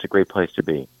decades, so it's a great place to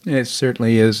be. It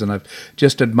certainly is, and I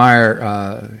just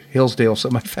admire Hillsdale so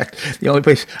much. In fact, the only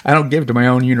place I don't give to my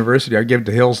own university, I give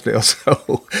to Hillsdale.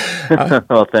 So,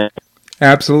 well, thanks.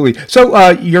 Absolutely.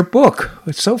 So, your book,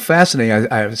 it's so fascinating.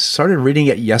 I started reading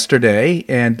it yesterday,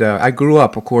 and I grew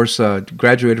up, of course,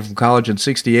 graduated from college in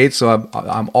 '68, so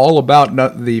I'm all about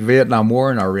the Vietnam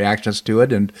War and our reactions to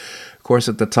it. And, of course,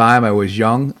 at the time, I was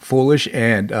young, foolish,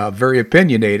 and very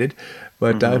opinionated.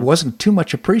 But I wasn't too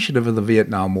much appreciative of the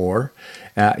Vietnam War.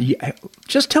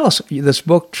 Just tell us, this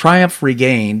book, Triumph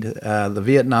Regained, the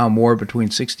Vietnam War between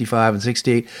 65 and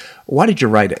 68, why did you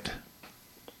write it?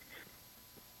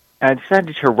 I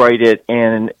decided to write it,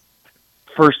 and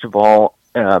first of all,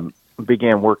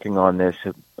 began working on this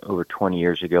over 20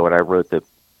 years ago, and I wrote the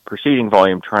preceding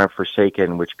volume, Triumph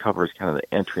Forsaken, which covers kind of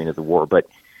the entry into the war. But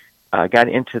I got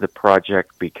into the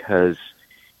project because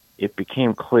it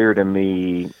became clear to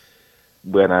me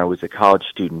when I was a college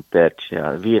student that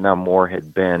the Vietnam War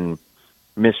had been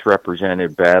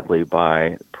misrepresented badly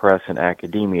by press and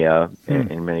academia,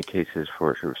 in many cases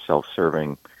for sort of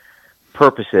self-serving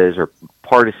purposes or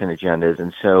partisan agendas.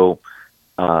 And so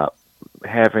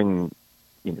having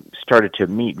started to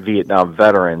meet Vietnam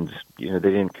veterans, they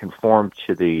didn't conform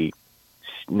to the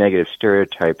negative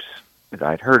stereotypes that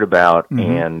I'd heard about,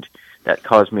 and that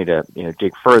caused me to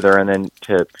dig further, and then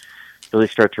to really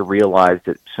start to realize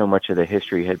that so much of the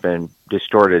history had been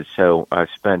distorted. So I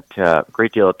spent a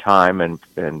great deal of time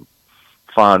and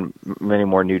found many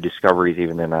more new discoveries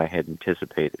even than I had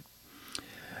anticipated.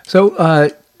 So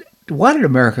why did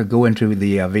America go into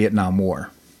the Vietnam War?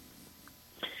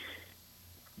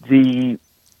 The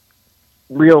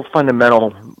real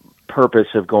fundamental purpose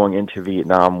of going into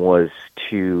Vietnam was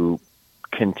to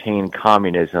contain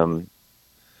communism,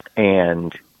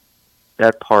 and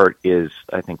that part is,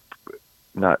 I think,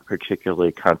 not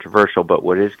particularly controversial, but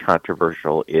what is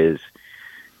controversial is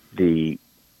the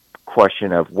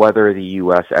question of whether the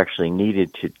U.S. actually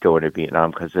needed to go into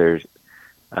Vietnam, because there's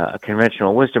a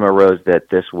conventional wisdom arose that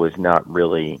this was not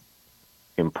really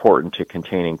important to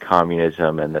containing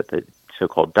communism, and that the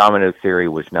so-called domino theory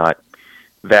was not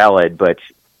valid. But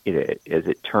as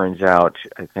it turns out,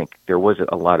 I think there was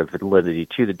a lot of validity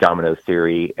to the domino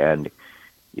theory, and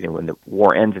when the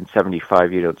war ends in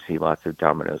 75, you don't see lots of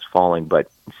dominoes falling. But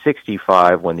in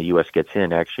 65, when the U.S. gets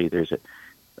in, actually there's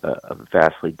a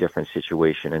vastly different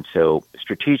situation. And so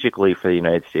strategically for the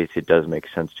United States, it does make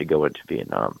sense to go into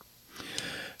Vietnam.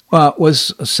 Well,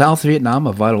 was South Vietnam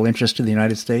of vital interest to the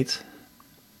United States?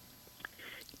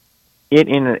 It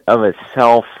in and of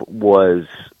itself was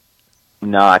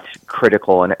not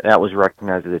critical, and that was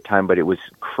recognized at the time, but it was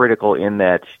critical in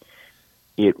that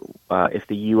if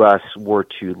the U.S. were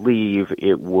to leave,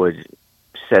 it would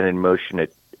set in motion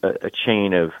a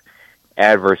chain of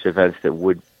adverse events that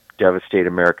would devastate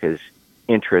America's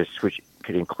interests, which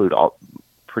could include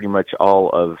pretty much all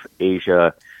of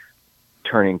Asia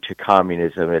turning to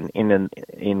communism. And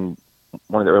in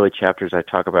one of the early chapters, I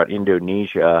talk about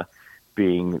Indonesia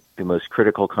being the most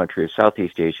critical country of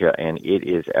Southeast Asia, and it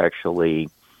is actually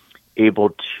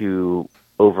able to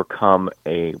overcome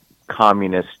a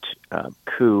communist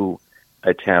coup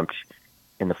attempt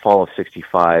in the fall of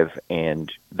 65,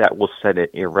 and that will set it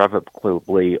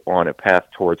irrevocably on a path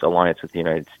towards alliance with the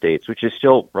United States, which is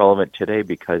still relevant today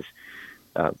because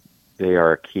they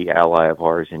are a key ally of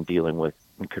ours in dealing with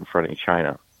and confronting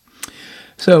China.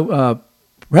 So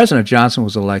President Johnson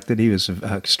was elected. He was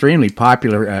extremely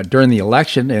popular during the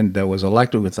election, and was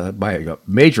elected by a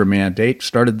major mandate.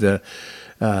 Started the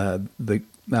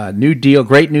New Deal,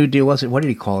 Great New Deal, was it? What did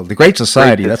he call it? The Great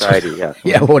Society. Great Society,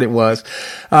 yeah, what it was.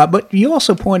 But you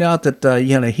also point out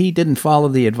that he didn't follow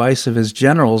the advice of his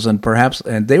generals, and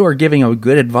they were giving him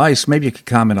good advice. Maybe you could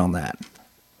comment on that.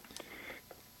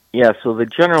 Yeah, so the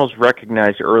generals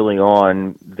recognized early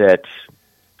on that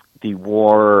the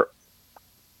war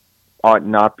ought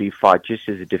not be fought just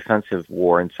as a defensive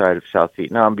war inside of South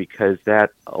Vietnam, because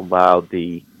that allowed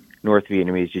the North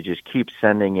Vietnamese to just keep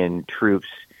sending in troops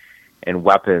and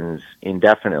weapons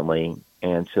indefinitely.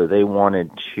 And so they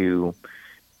wanted to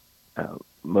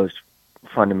most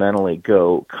fundamentally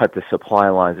go cut the supply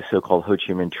lines, the so-called Ho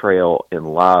Chi Minh Trail in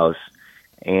Laos.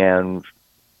 And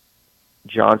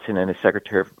Johnson and his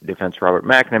Secretary of Defense, Robert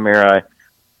McNamara,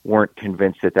 weren't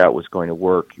convinced that that was going to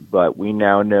work. But we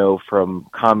now know from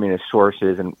communist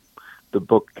sources, and the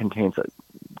book contains a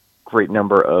great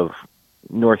number of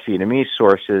North Vietnamese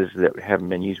sources that haven't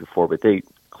been used before, but they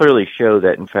clearly show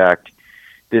that, in fact,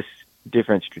 this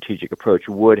different strategic approach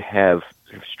would have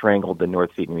strangled the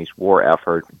North Vietnamese war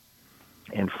effort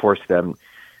and forced them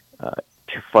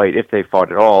to fight, if they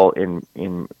fought at all, in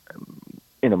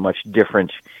a much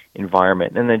different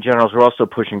environment. And the generals were also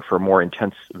pushing for more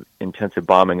intensive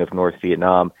bombing of North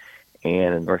Vietnam,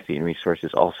 and the North Vietnamese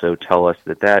sources also tell us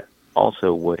that that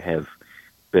also would have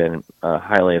been a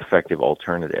highly effective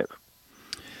alternative.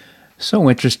 So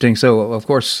interesting. So, of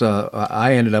course,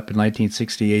 I ended up in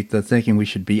 1968 thinking we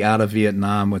should be out of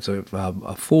Vietnam. It's a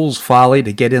fool's folly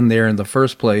to get in there in the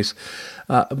first place.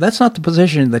 That's not the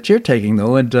position that you're taking,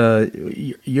 though, and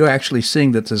you're actually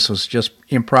seeing that this was just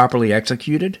improperly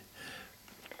executed?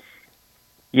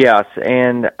 Yes,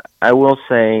 and I will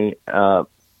say there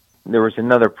was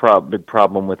another big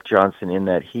problem with Johnson in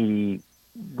that he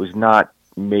was not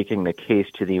making the case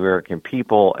to the American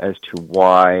people as to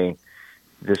why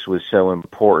this was so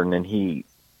important, and he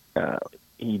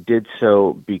did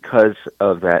so because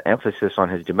of that emphasis on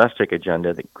his domestic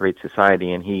agenda, the Great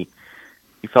Society, and he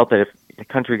felt that if the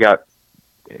country got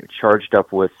charged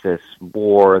up with this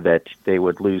war, that they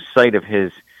would lose sight of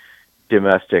his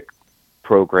domestic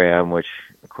program, which,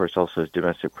 of course, also his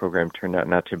domestic program turned out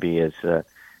not to be as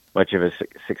much of a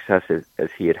success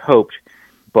as he had hoped,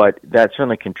 but that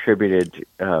certainly contributed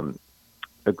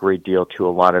a great deal to a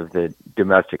lot of the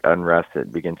domestic unrest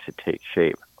that begins to take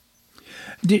shape.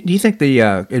 Do you think the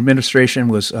administration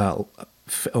was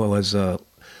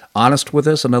honest with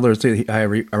this? In other words, I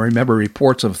remember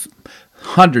reports of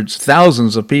hundreds,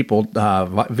 thousands of people,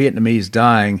 Vietnamese,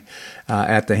 dying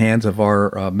at the hands of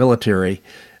our military.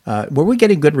 Were we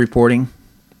getting good reporting?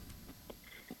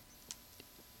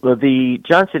 Well, the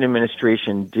Johnson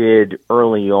administration did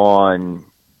early on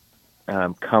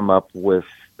come up with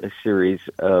a series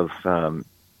of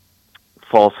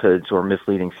falsehoods or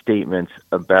misleading statements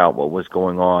about what was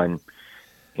going on,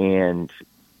 and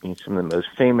some of the most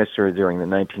famous are during the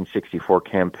 1964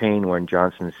 campaign when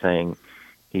Johnson's saying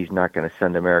he's not going to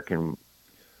send American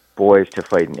boys to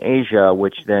fight in Asia,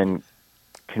 which then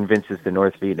convinces the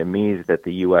North Vietnamese that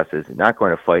the U.S. is not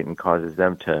going to fight and causes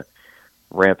them to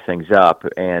ramp things up.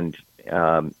 And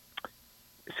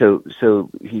so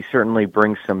he certainly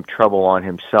brings some trouble on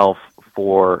himself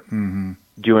for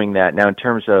doing that. Now, in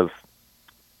terms of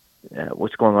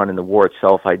what's going on in the war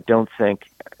itself, I don't think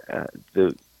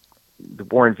the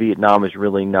war in Vietnam is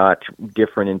really not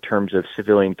different in terms of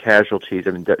civilian casualties.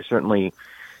 I mean, certainly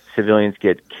civilians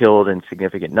get killed in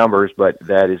significant numbers, but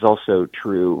that is also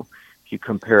true if you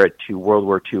compare it to World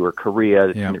War II or Korea.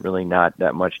 It's really not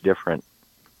that much different.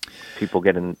 People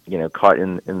get caught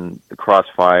in the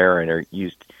crossfire and are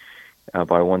used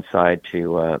by one side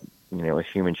to as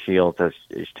human shields. That's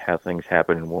just how things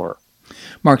happen in war.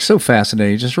 Mark, so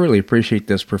fascinating. Just really appreciate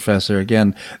this, Professor.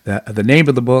 Again, the name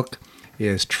of the book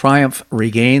is Triumph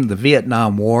Regained, The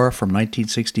Vietnam War from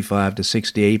 1965 to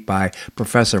 68 by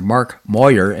Professor Mark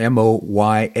Moyar,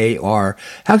 M-O-Y-A-R.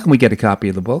 How can we get a copy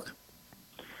of the book?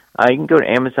 You can go to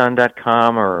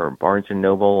Amazon.com or Barnes &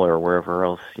 Noble or wherever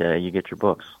else you get your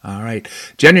books. All right.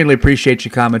 Genuinely appreciate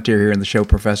your commentary here in the show,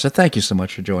 Professor. Thank you so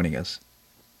much for joining us.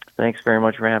 Thanks very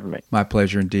much for having me. My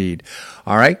pleasure indeed.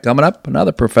 All right, coming up,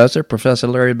 another professor, Professor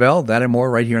Larry Bell. That and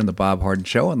more right here on The Bob Harden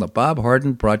Show on the Bob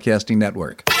Harden Broadcasting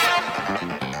Network.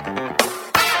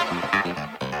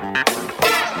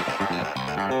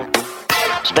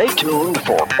 Stay tuned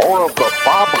for more of The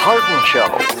Bob Harden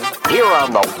Show here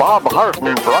on the Bob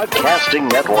Harden Broadcasting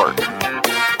Network.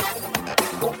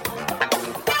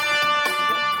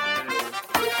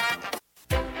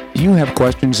 Do you have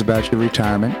questions about your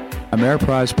retirement?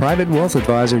 Ameriprise Private Wealth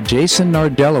Advisor Jason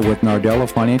Nardella with Nardella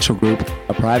Financial Group,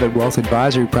 a private wealth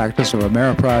advisory practice of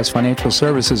Ameriprise Financial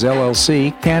Services,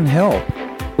 LLC, can help.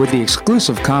 With the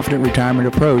exclusive Confident Retirement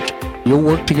approach, you'll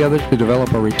work together to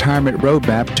develop a retirement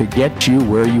roadmap to get you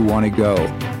where you want to go.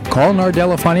 Call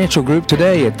Nardella Financial Group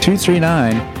today at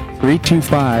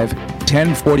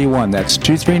 239-325-1041. That's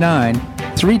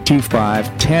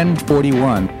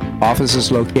 239-325-1041. Office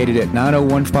is located at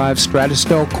 9015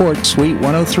 Stratosdale Court, Suite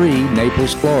 103,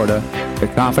 Naples, Florida. The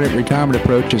Confident Retirement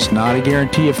approach is not a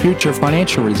guarantee of future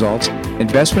financial results.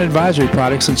 Investment advisory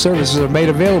products and services are made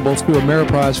available through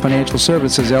Ameriprise Financial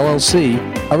Services, LLC,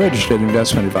 a registered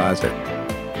investment advisor.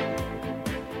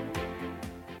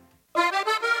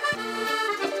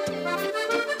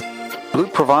 Blue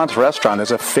Provence Restaurant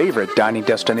is a favorite dining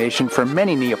destination for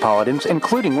many Neapolitans,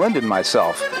 including Linda and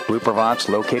myself. Blue Provence,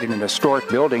 located in a historic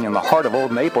building in the heart of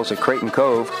Old Naples at Creighton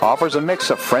Cove, offers a mix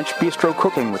of French bistro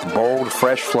cooking with bold,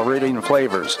 fresh Floridian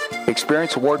flavors.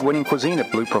 Experience award-winning cuisine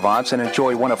at Blue Provence and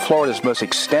enjoy one of Florida's most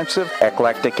extensive,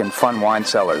 eclectic, and fun wine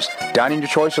cellars. Dining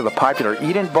choice are the popular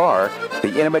Eat-In Bar,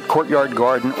 the intimate Courtyard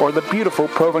Garden, or the beautiful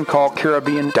Provencal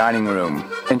Caribbean Dining Room.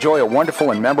 Enjoy a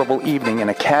wonderful and memorable evening in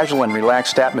a casual and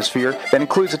relaxed atmosphere that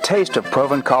includes a taste of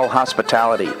Provencal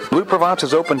hospitality. Blue Provence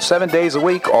is open 7 days a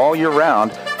week all year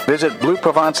round. Visit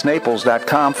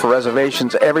BlueProvenceNaples.com for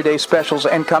reservations, everyday specials,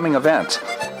 and coming events.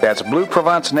 That's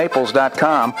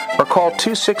BlueProvenceNaples.com or call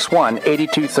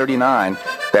 261-8239.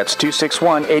 That's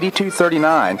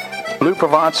 261-8239. Blue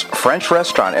Provence French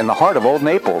Restaurant in the heart of Old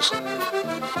Naples.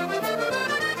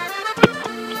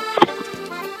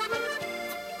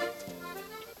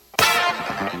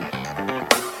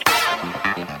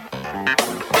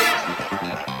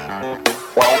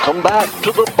 Welcome back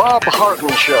to the Bob Harden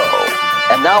Show.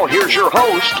 And now here's your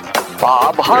host,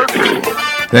 Bob Harden.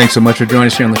 Thanks so much for joining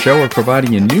us here on the show. We're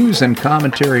providing you news and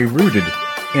commentary rooted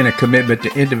in a commitment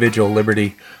to individual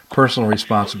liberty, personal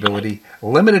responsibility,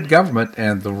 limited government,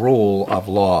 and the rule of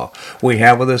law. We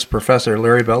have with us Professor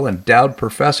Larry Bell, endowed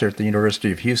professor at the University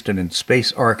of Houston in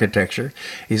space architecture.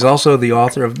 He's also the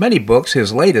author of many books.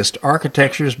 His latest,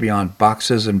 Architectures Beyond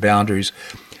Boxes and Boundaries,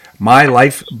 My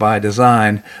Life by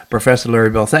Design. Professor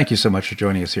Larry Bell, thank you so much for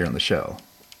joining us here on the show.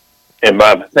 Hey,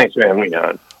 Bob, thanks for having me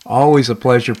on. Always a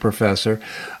pleasure, Professor.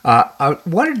 I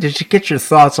wanted to get your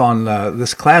thoughts on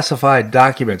this classified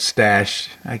document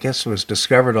stash. I guess it was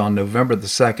discovered on November the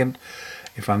 2nd,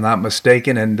 if I'm not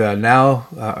mistaken, and now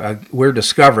we're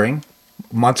discovering,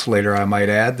 months later I might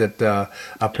add, that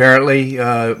apparently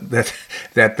that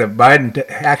the Biden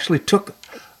actually took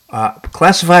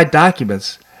classified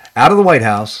documents out of the White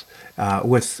House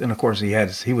and of course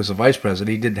he was a vice president.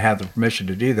 He didn't have the permission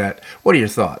to do that. What are your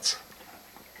thoughts?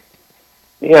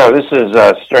 Yeah, this is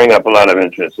stirring up a lot of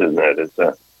interest, isn't it? It's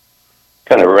a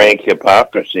kind of rank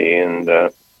hypocrisy, and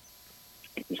it's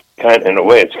in a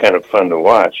way, it's kind of fun to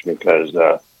watch because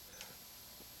all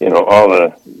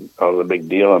the big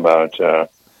deal about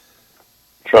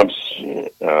Trump's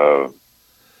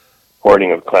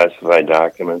hoarding of classified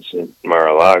documents at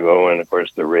Mar-a-Lago, and of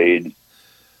course the raid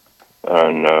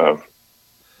on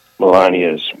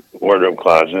Melania's wardrobe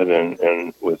closet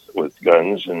and with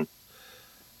guns and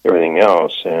everything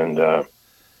else, and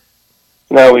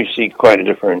now we see quite a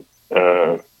different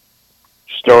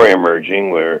story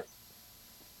emerging where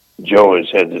Joe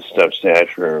has had this stuff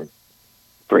stashed for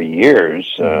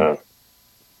years. I've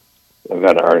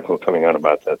got an article coming out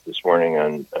about that this morning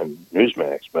on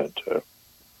Newsmax, but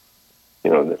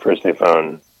first they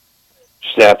found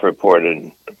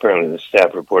apparently the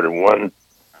staff reported one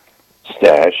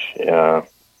stash at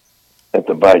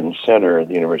the Biden Center at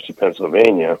the University of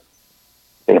Pennsylvania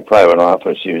in a private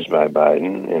office used by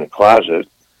Biden in a closet,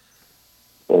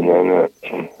 and then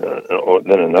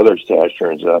another stash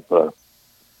turns up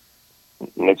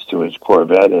next to his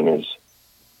Corvette in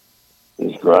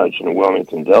his garage in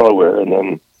Wilmington, Delaware, and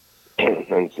then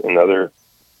another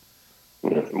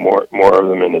more of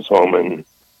them in his home and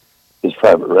his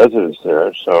private residence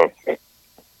there. So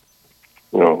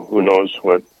who knows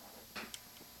what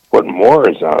more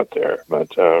is out there,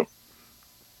 but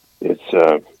it's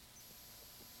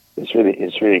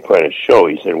really quite a show.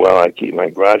 He said, "Well, I keep my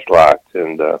garage locked,"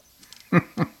 and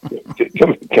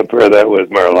compare that with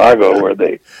Mar-a-Lago, where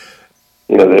they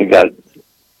got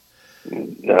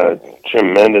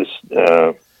tremendous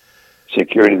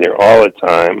security there all the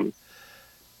time.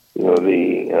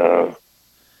 The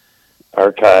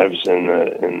archives and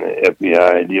the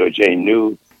FBI, DOJ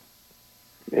knew,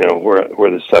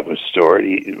 where the stuff was stored.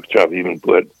 Trump even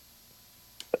put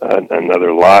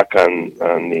another lock on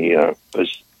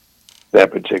that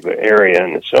particular area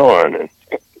and so on. And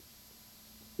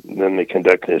then they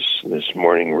conduct this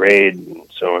morning raid and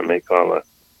so on, make all the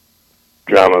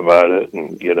drama about it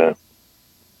and get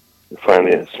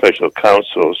finally a special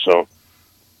counsel. So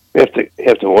we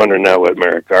have to wonder now what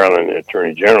Merrick Garland, the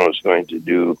Attorney General, is going to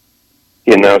do.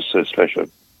 He announced a special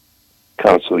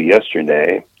counsel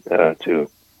yesterday to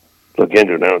look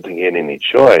into it. I don't think he had any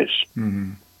choice.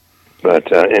 Mm-hmm. But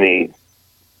any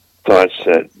thoughts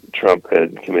that Trump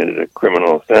had committed a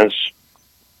criminal offense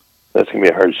that's going to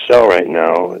be a hard sell right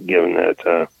now, given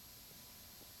that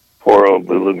poor old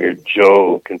bewildered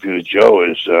Joe, confused Joe,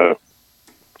 is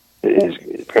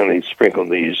apparently sprinkled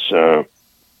these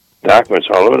documents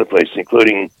all over the place,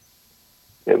 including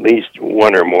at least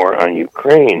one or more on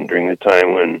Ukraine during the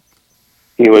time when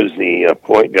he was the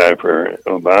point guy for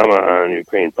Obama on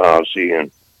Ukraine policy,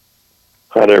 and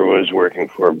Hunter was working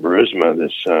for Burisma,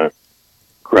 this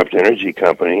corrupt energy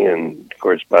company, and of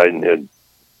course Biden had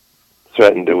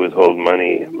threatened to withhold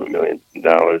money, $1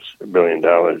 billion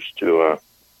to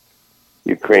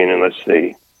Ukraine unless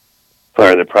they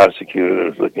fire the prosecutor that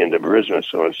was looking into Burisma,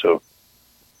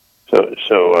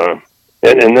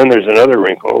 and then there's another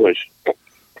wrinkle, which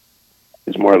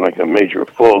is more like a major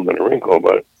fold than a wrinkle,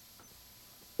 but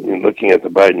looking at the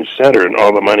Biden Center and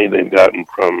all the money they've gotten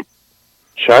from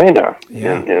China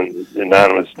and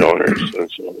anonymous donors,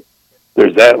 and so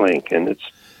there's that link, and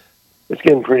it's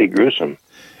getting pretty gruesome.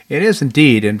 It is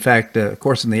indeed. In fact, of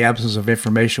course, in the absence of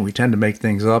information, we tend to make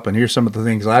things up. And here's some of the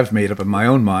things I've made up in my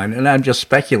own mind, and I'm just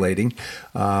speculating.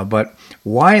 But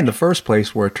why in the first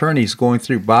place were attorneys going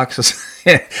through boxes?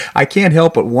 I can't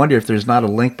help but wonder if there's not a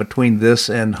link between this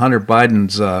and Hunter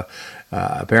Biden's,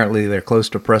 apparently they're close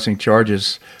to pressing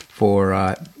charges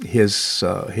for his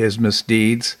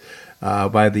misdeeds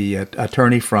by the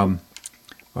attorney from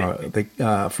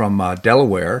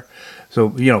Delaware. So,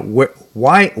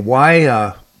 why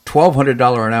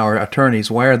 $1,200 an hour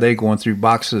attorneys, why are they going through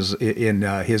boxes in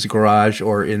his garage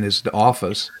or in his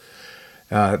office?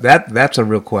 That's a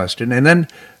real question. And then,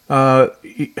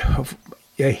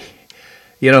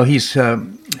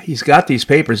 he's got these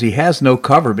papers. He has no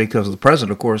cover because the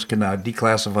president, of course, can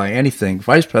declassify anything.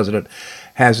 Vice president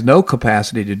has no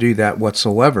capacity to do that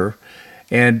whatsoever.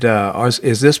 And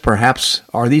is this perhaps,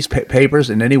 are these papers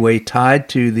in any way tied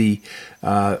to the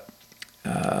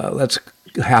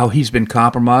how he's been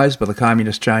compromised by the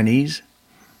Communist Chinese?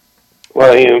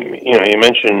 Well, you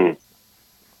mentioned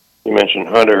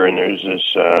Hunter, and there's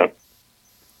this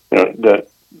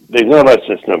they've known about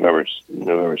since November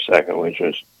 2nd, which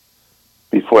was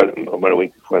about a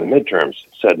week before the midterms.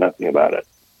 Said nothing about it.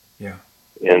 Yeah,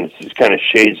 and it's just kind of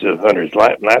shades of Hunter's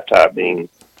laptop being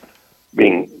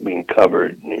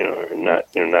covered,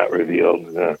 not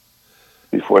revealed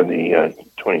before the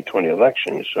 2020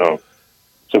 election.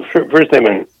 So first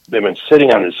they've been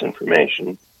sitting on this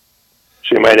information.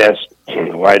 So you might ask,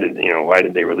 why did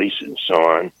they release it and so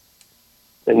on?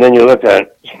 And then you look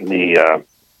at the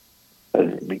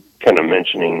kind of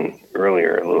mentioning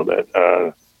earlier a little bit.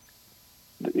 The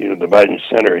Biden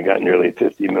Center got nearly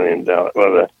 $50 million.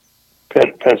 Well,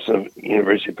 the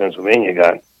University of Pennsylvania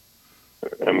got.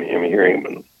 I'm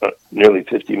hearing nearly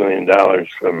 $50 million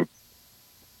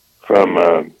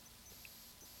from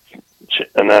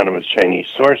anonymous Chinese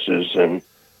sources, and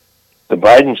the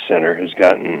Biden Center has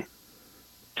gotten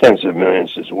tens of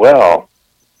millions as well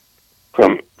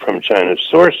from China's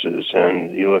sources.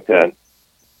 And you look at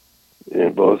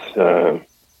both,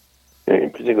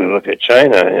 particularly look at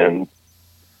China and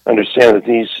understand that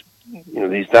these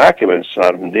documents, a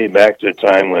lot of them date back to a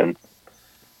time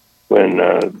when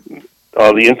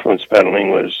all the influence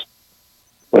peddling was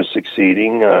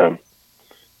succeeding.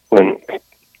 When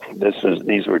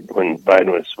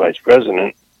Biden was vice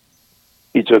president,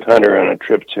 he took Hunter on a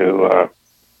trip to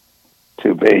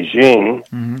Beijing,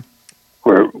 mm-hmm.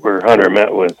 where Hunter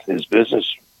met with his business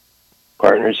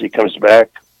partners. He comes back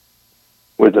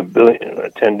with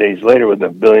 10 days later with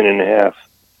 $1.5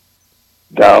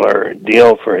 billion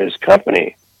deal for his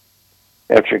company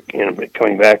after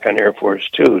coming back on Air Force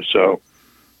Two. So,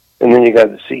 and then you got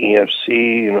the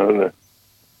CEFC, the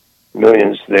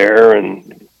millions there,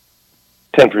 and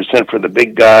 10% for the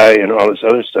big guy, and all this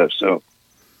other stuff. So,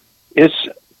 as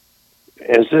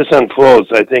this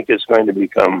unfolds, I think it's going to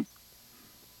become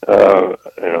a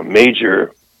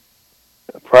major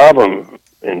problem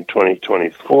in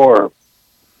 2024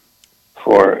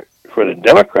 for the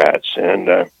Democrats, and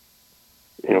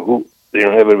who they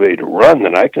don't have anybody to run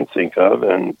that I can think of,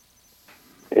 and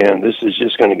this is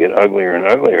just going to get uglier and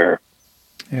uglier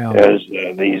as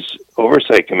these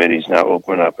oversight committees now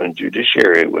open up in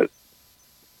judiciary with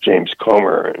James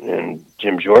Comer and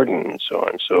Jim Jordan and so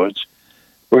on. So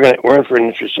we're in for an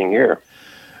interesting year.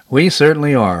 We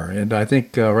certainly are, and I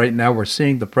think right now we're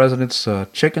seeing the president's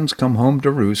chickens come home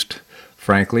to roost,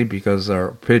 frankly, because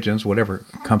our pigeons, whatever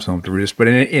comes home to roost. But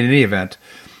in any event,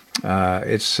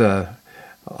 it's a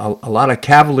lot of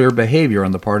cavalier behavior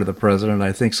on the part of the president.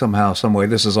 I think somehow, some way,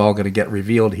 this is all going to get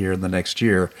revealed here in the next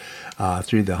year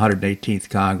through the 118th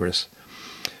Congress.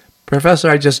 Professor,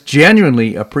 I just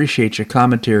genuinely appreciate your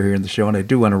commentary here in the show, and I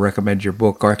do want to recommend your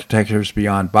book, Architectures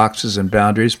Beyond Boxes and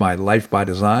Boundaries, My Life by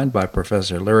Design by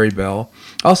Professor Larry Bell.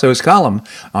 Also, his column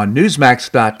on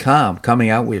Newsmax.com coming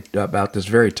out about this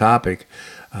very topic.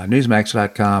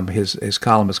 Newsmax.com, his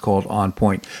column is called On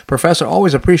Point. Professor,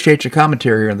 always appreciate your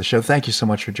commentary here on the show. Thank you so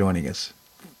much for joining us.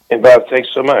 And Bob, thanks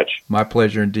so much. My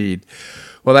pleasure indeed.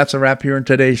 Well, that's a wrap here in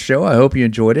today's show. I hope you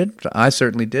enjoyed it. I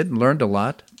certainly did and learned a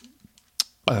lot.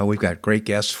 We've got great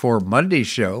guests for Monday's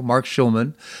show. Mark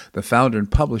Schulman, the founder and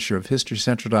publisher of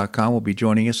HistoryCentral.com, will be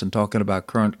joining us and talking about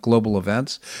current global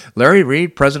events. Larry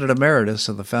Reed, President Emeritus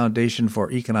of the Foundation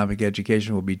for Economic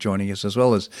Education, will be joining us, as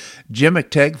well as Jim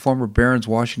McTagg, former Barron's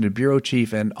Washington Bureau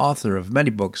Chief and author of many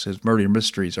books. His murder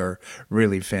mysteries are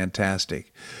really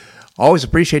fantastic. Always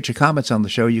appreciate your comments on the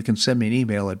show. You can send me an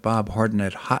email at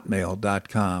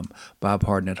bobharden@hotmail.com,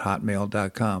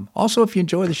 bobharden@hotmail.com. Also, if you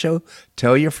enjoy the show,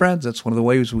 tell your friends. That's one of the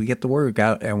ways we get the word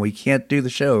out, and we can't do the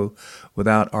show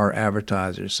without our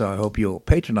advertisers, so I hope you'll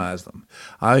patronize them.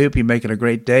 I hope you make it a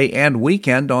great day and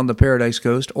weekend on the Paradise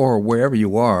Coast or wherever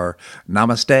you are.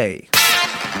 Namaste.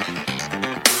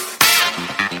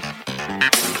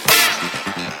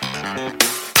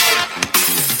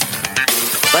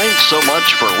 Thanks so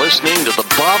much for listening to The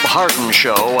Bob Harden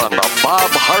Show on the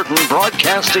Bob Harden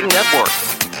Broadcasting Network.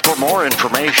 For more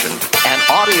information and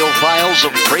audio files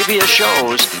of previous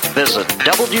shows, visit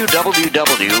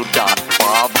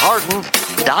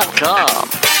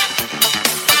www.bobharden.com.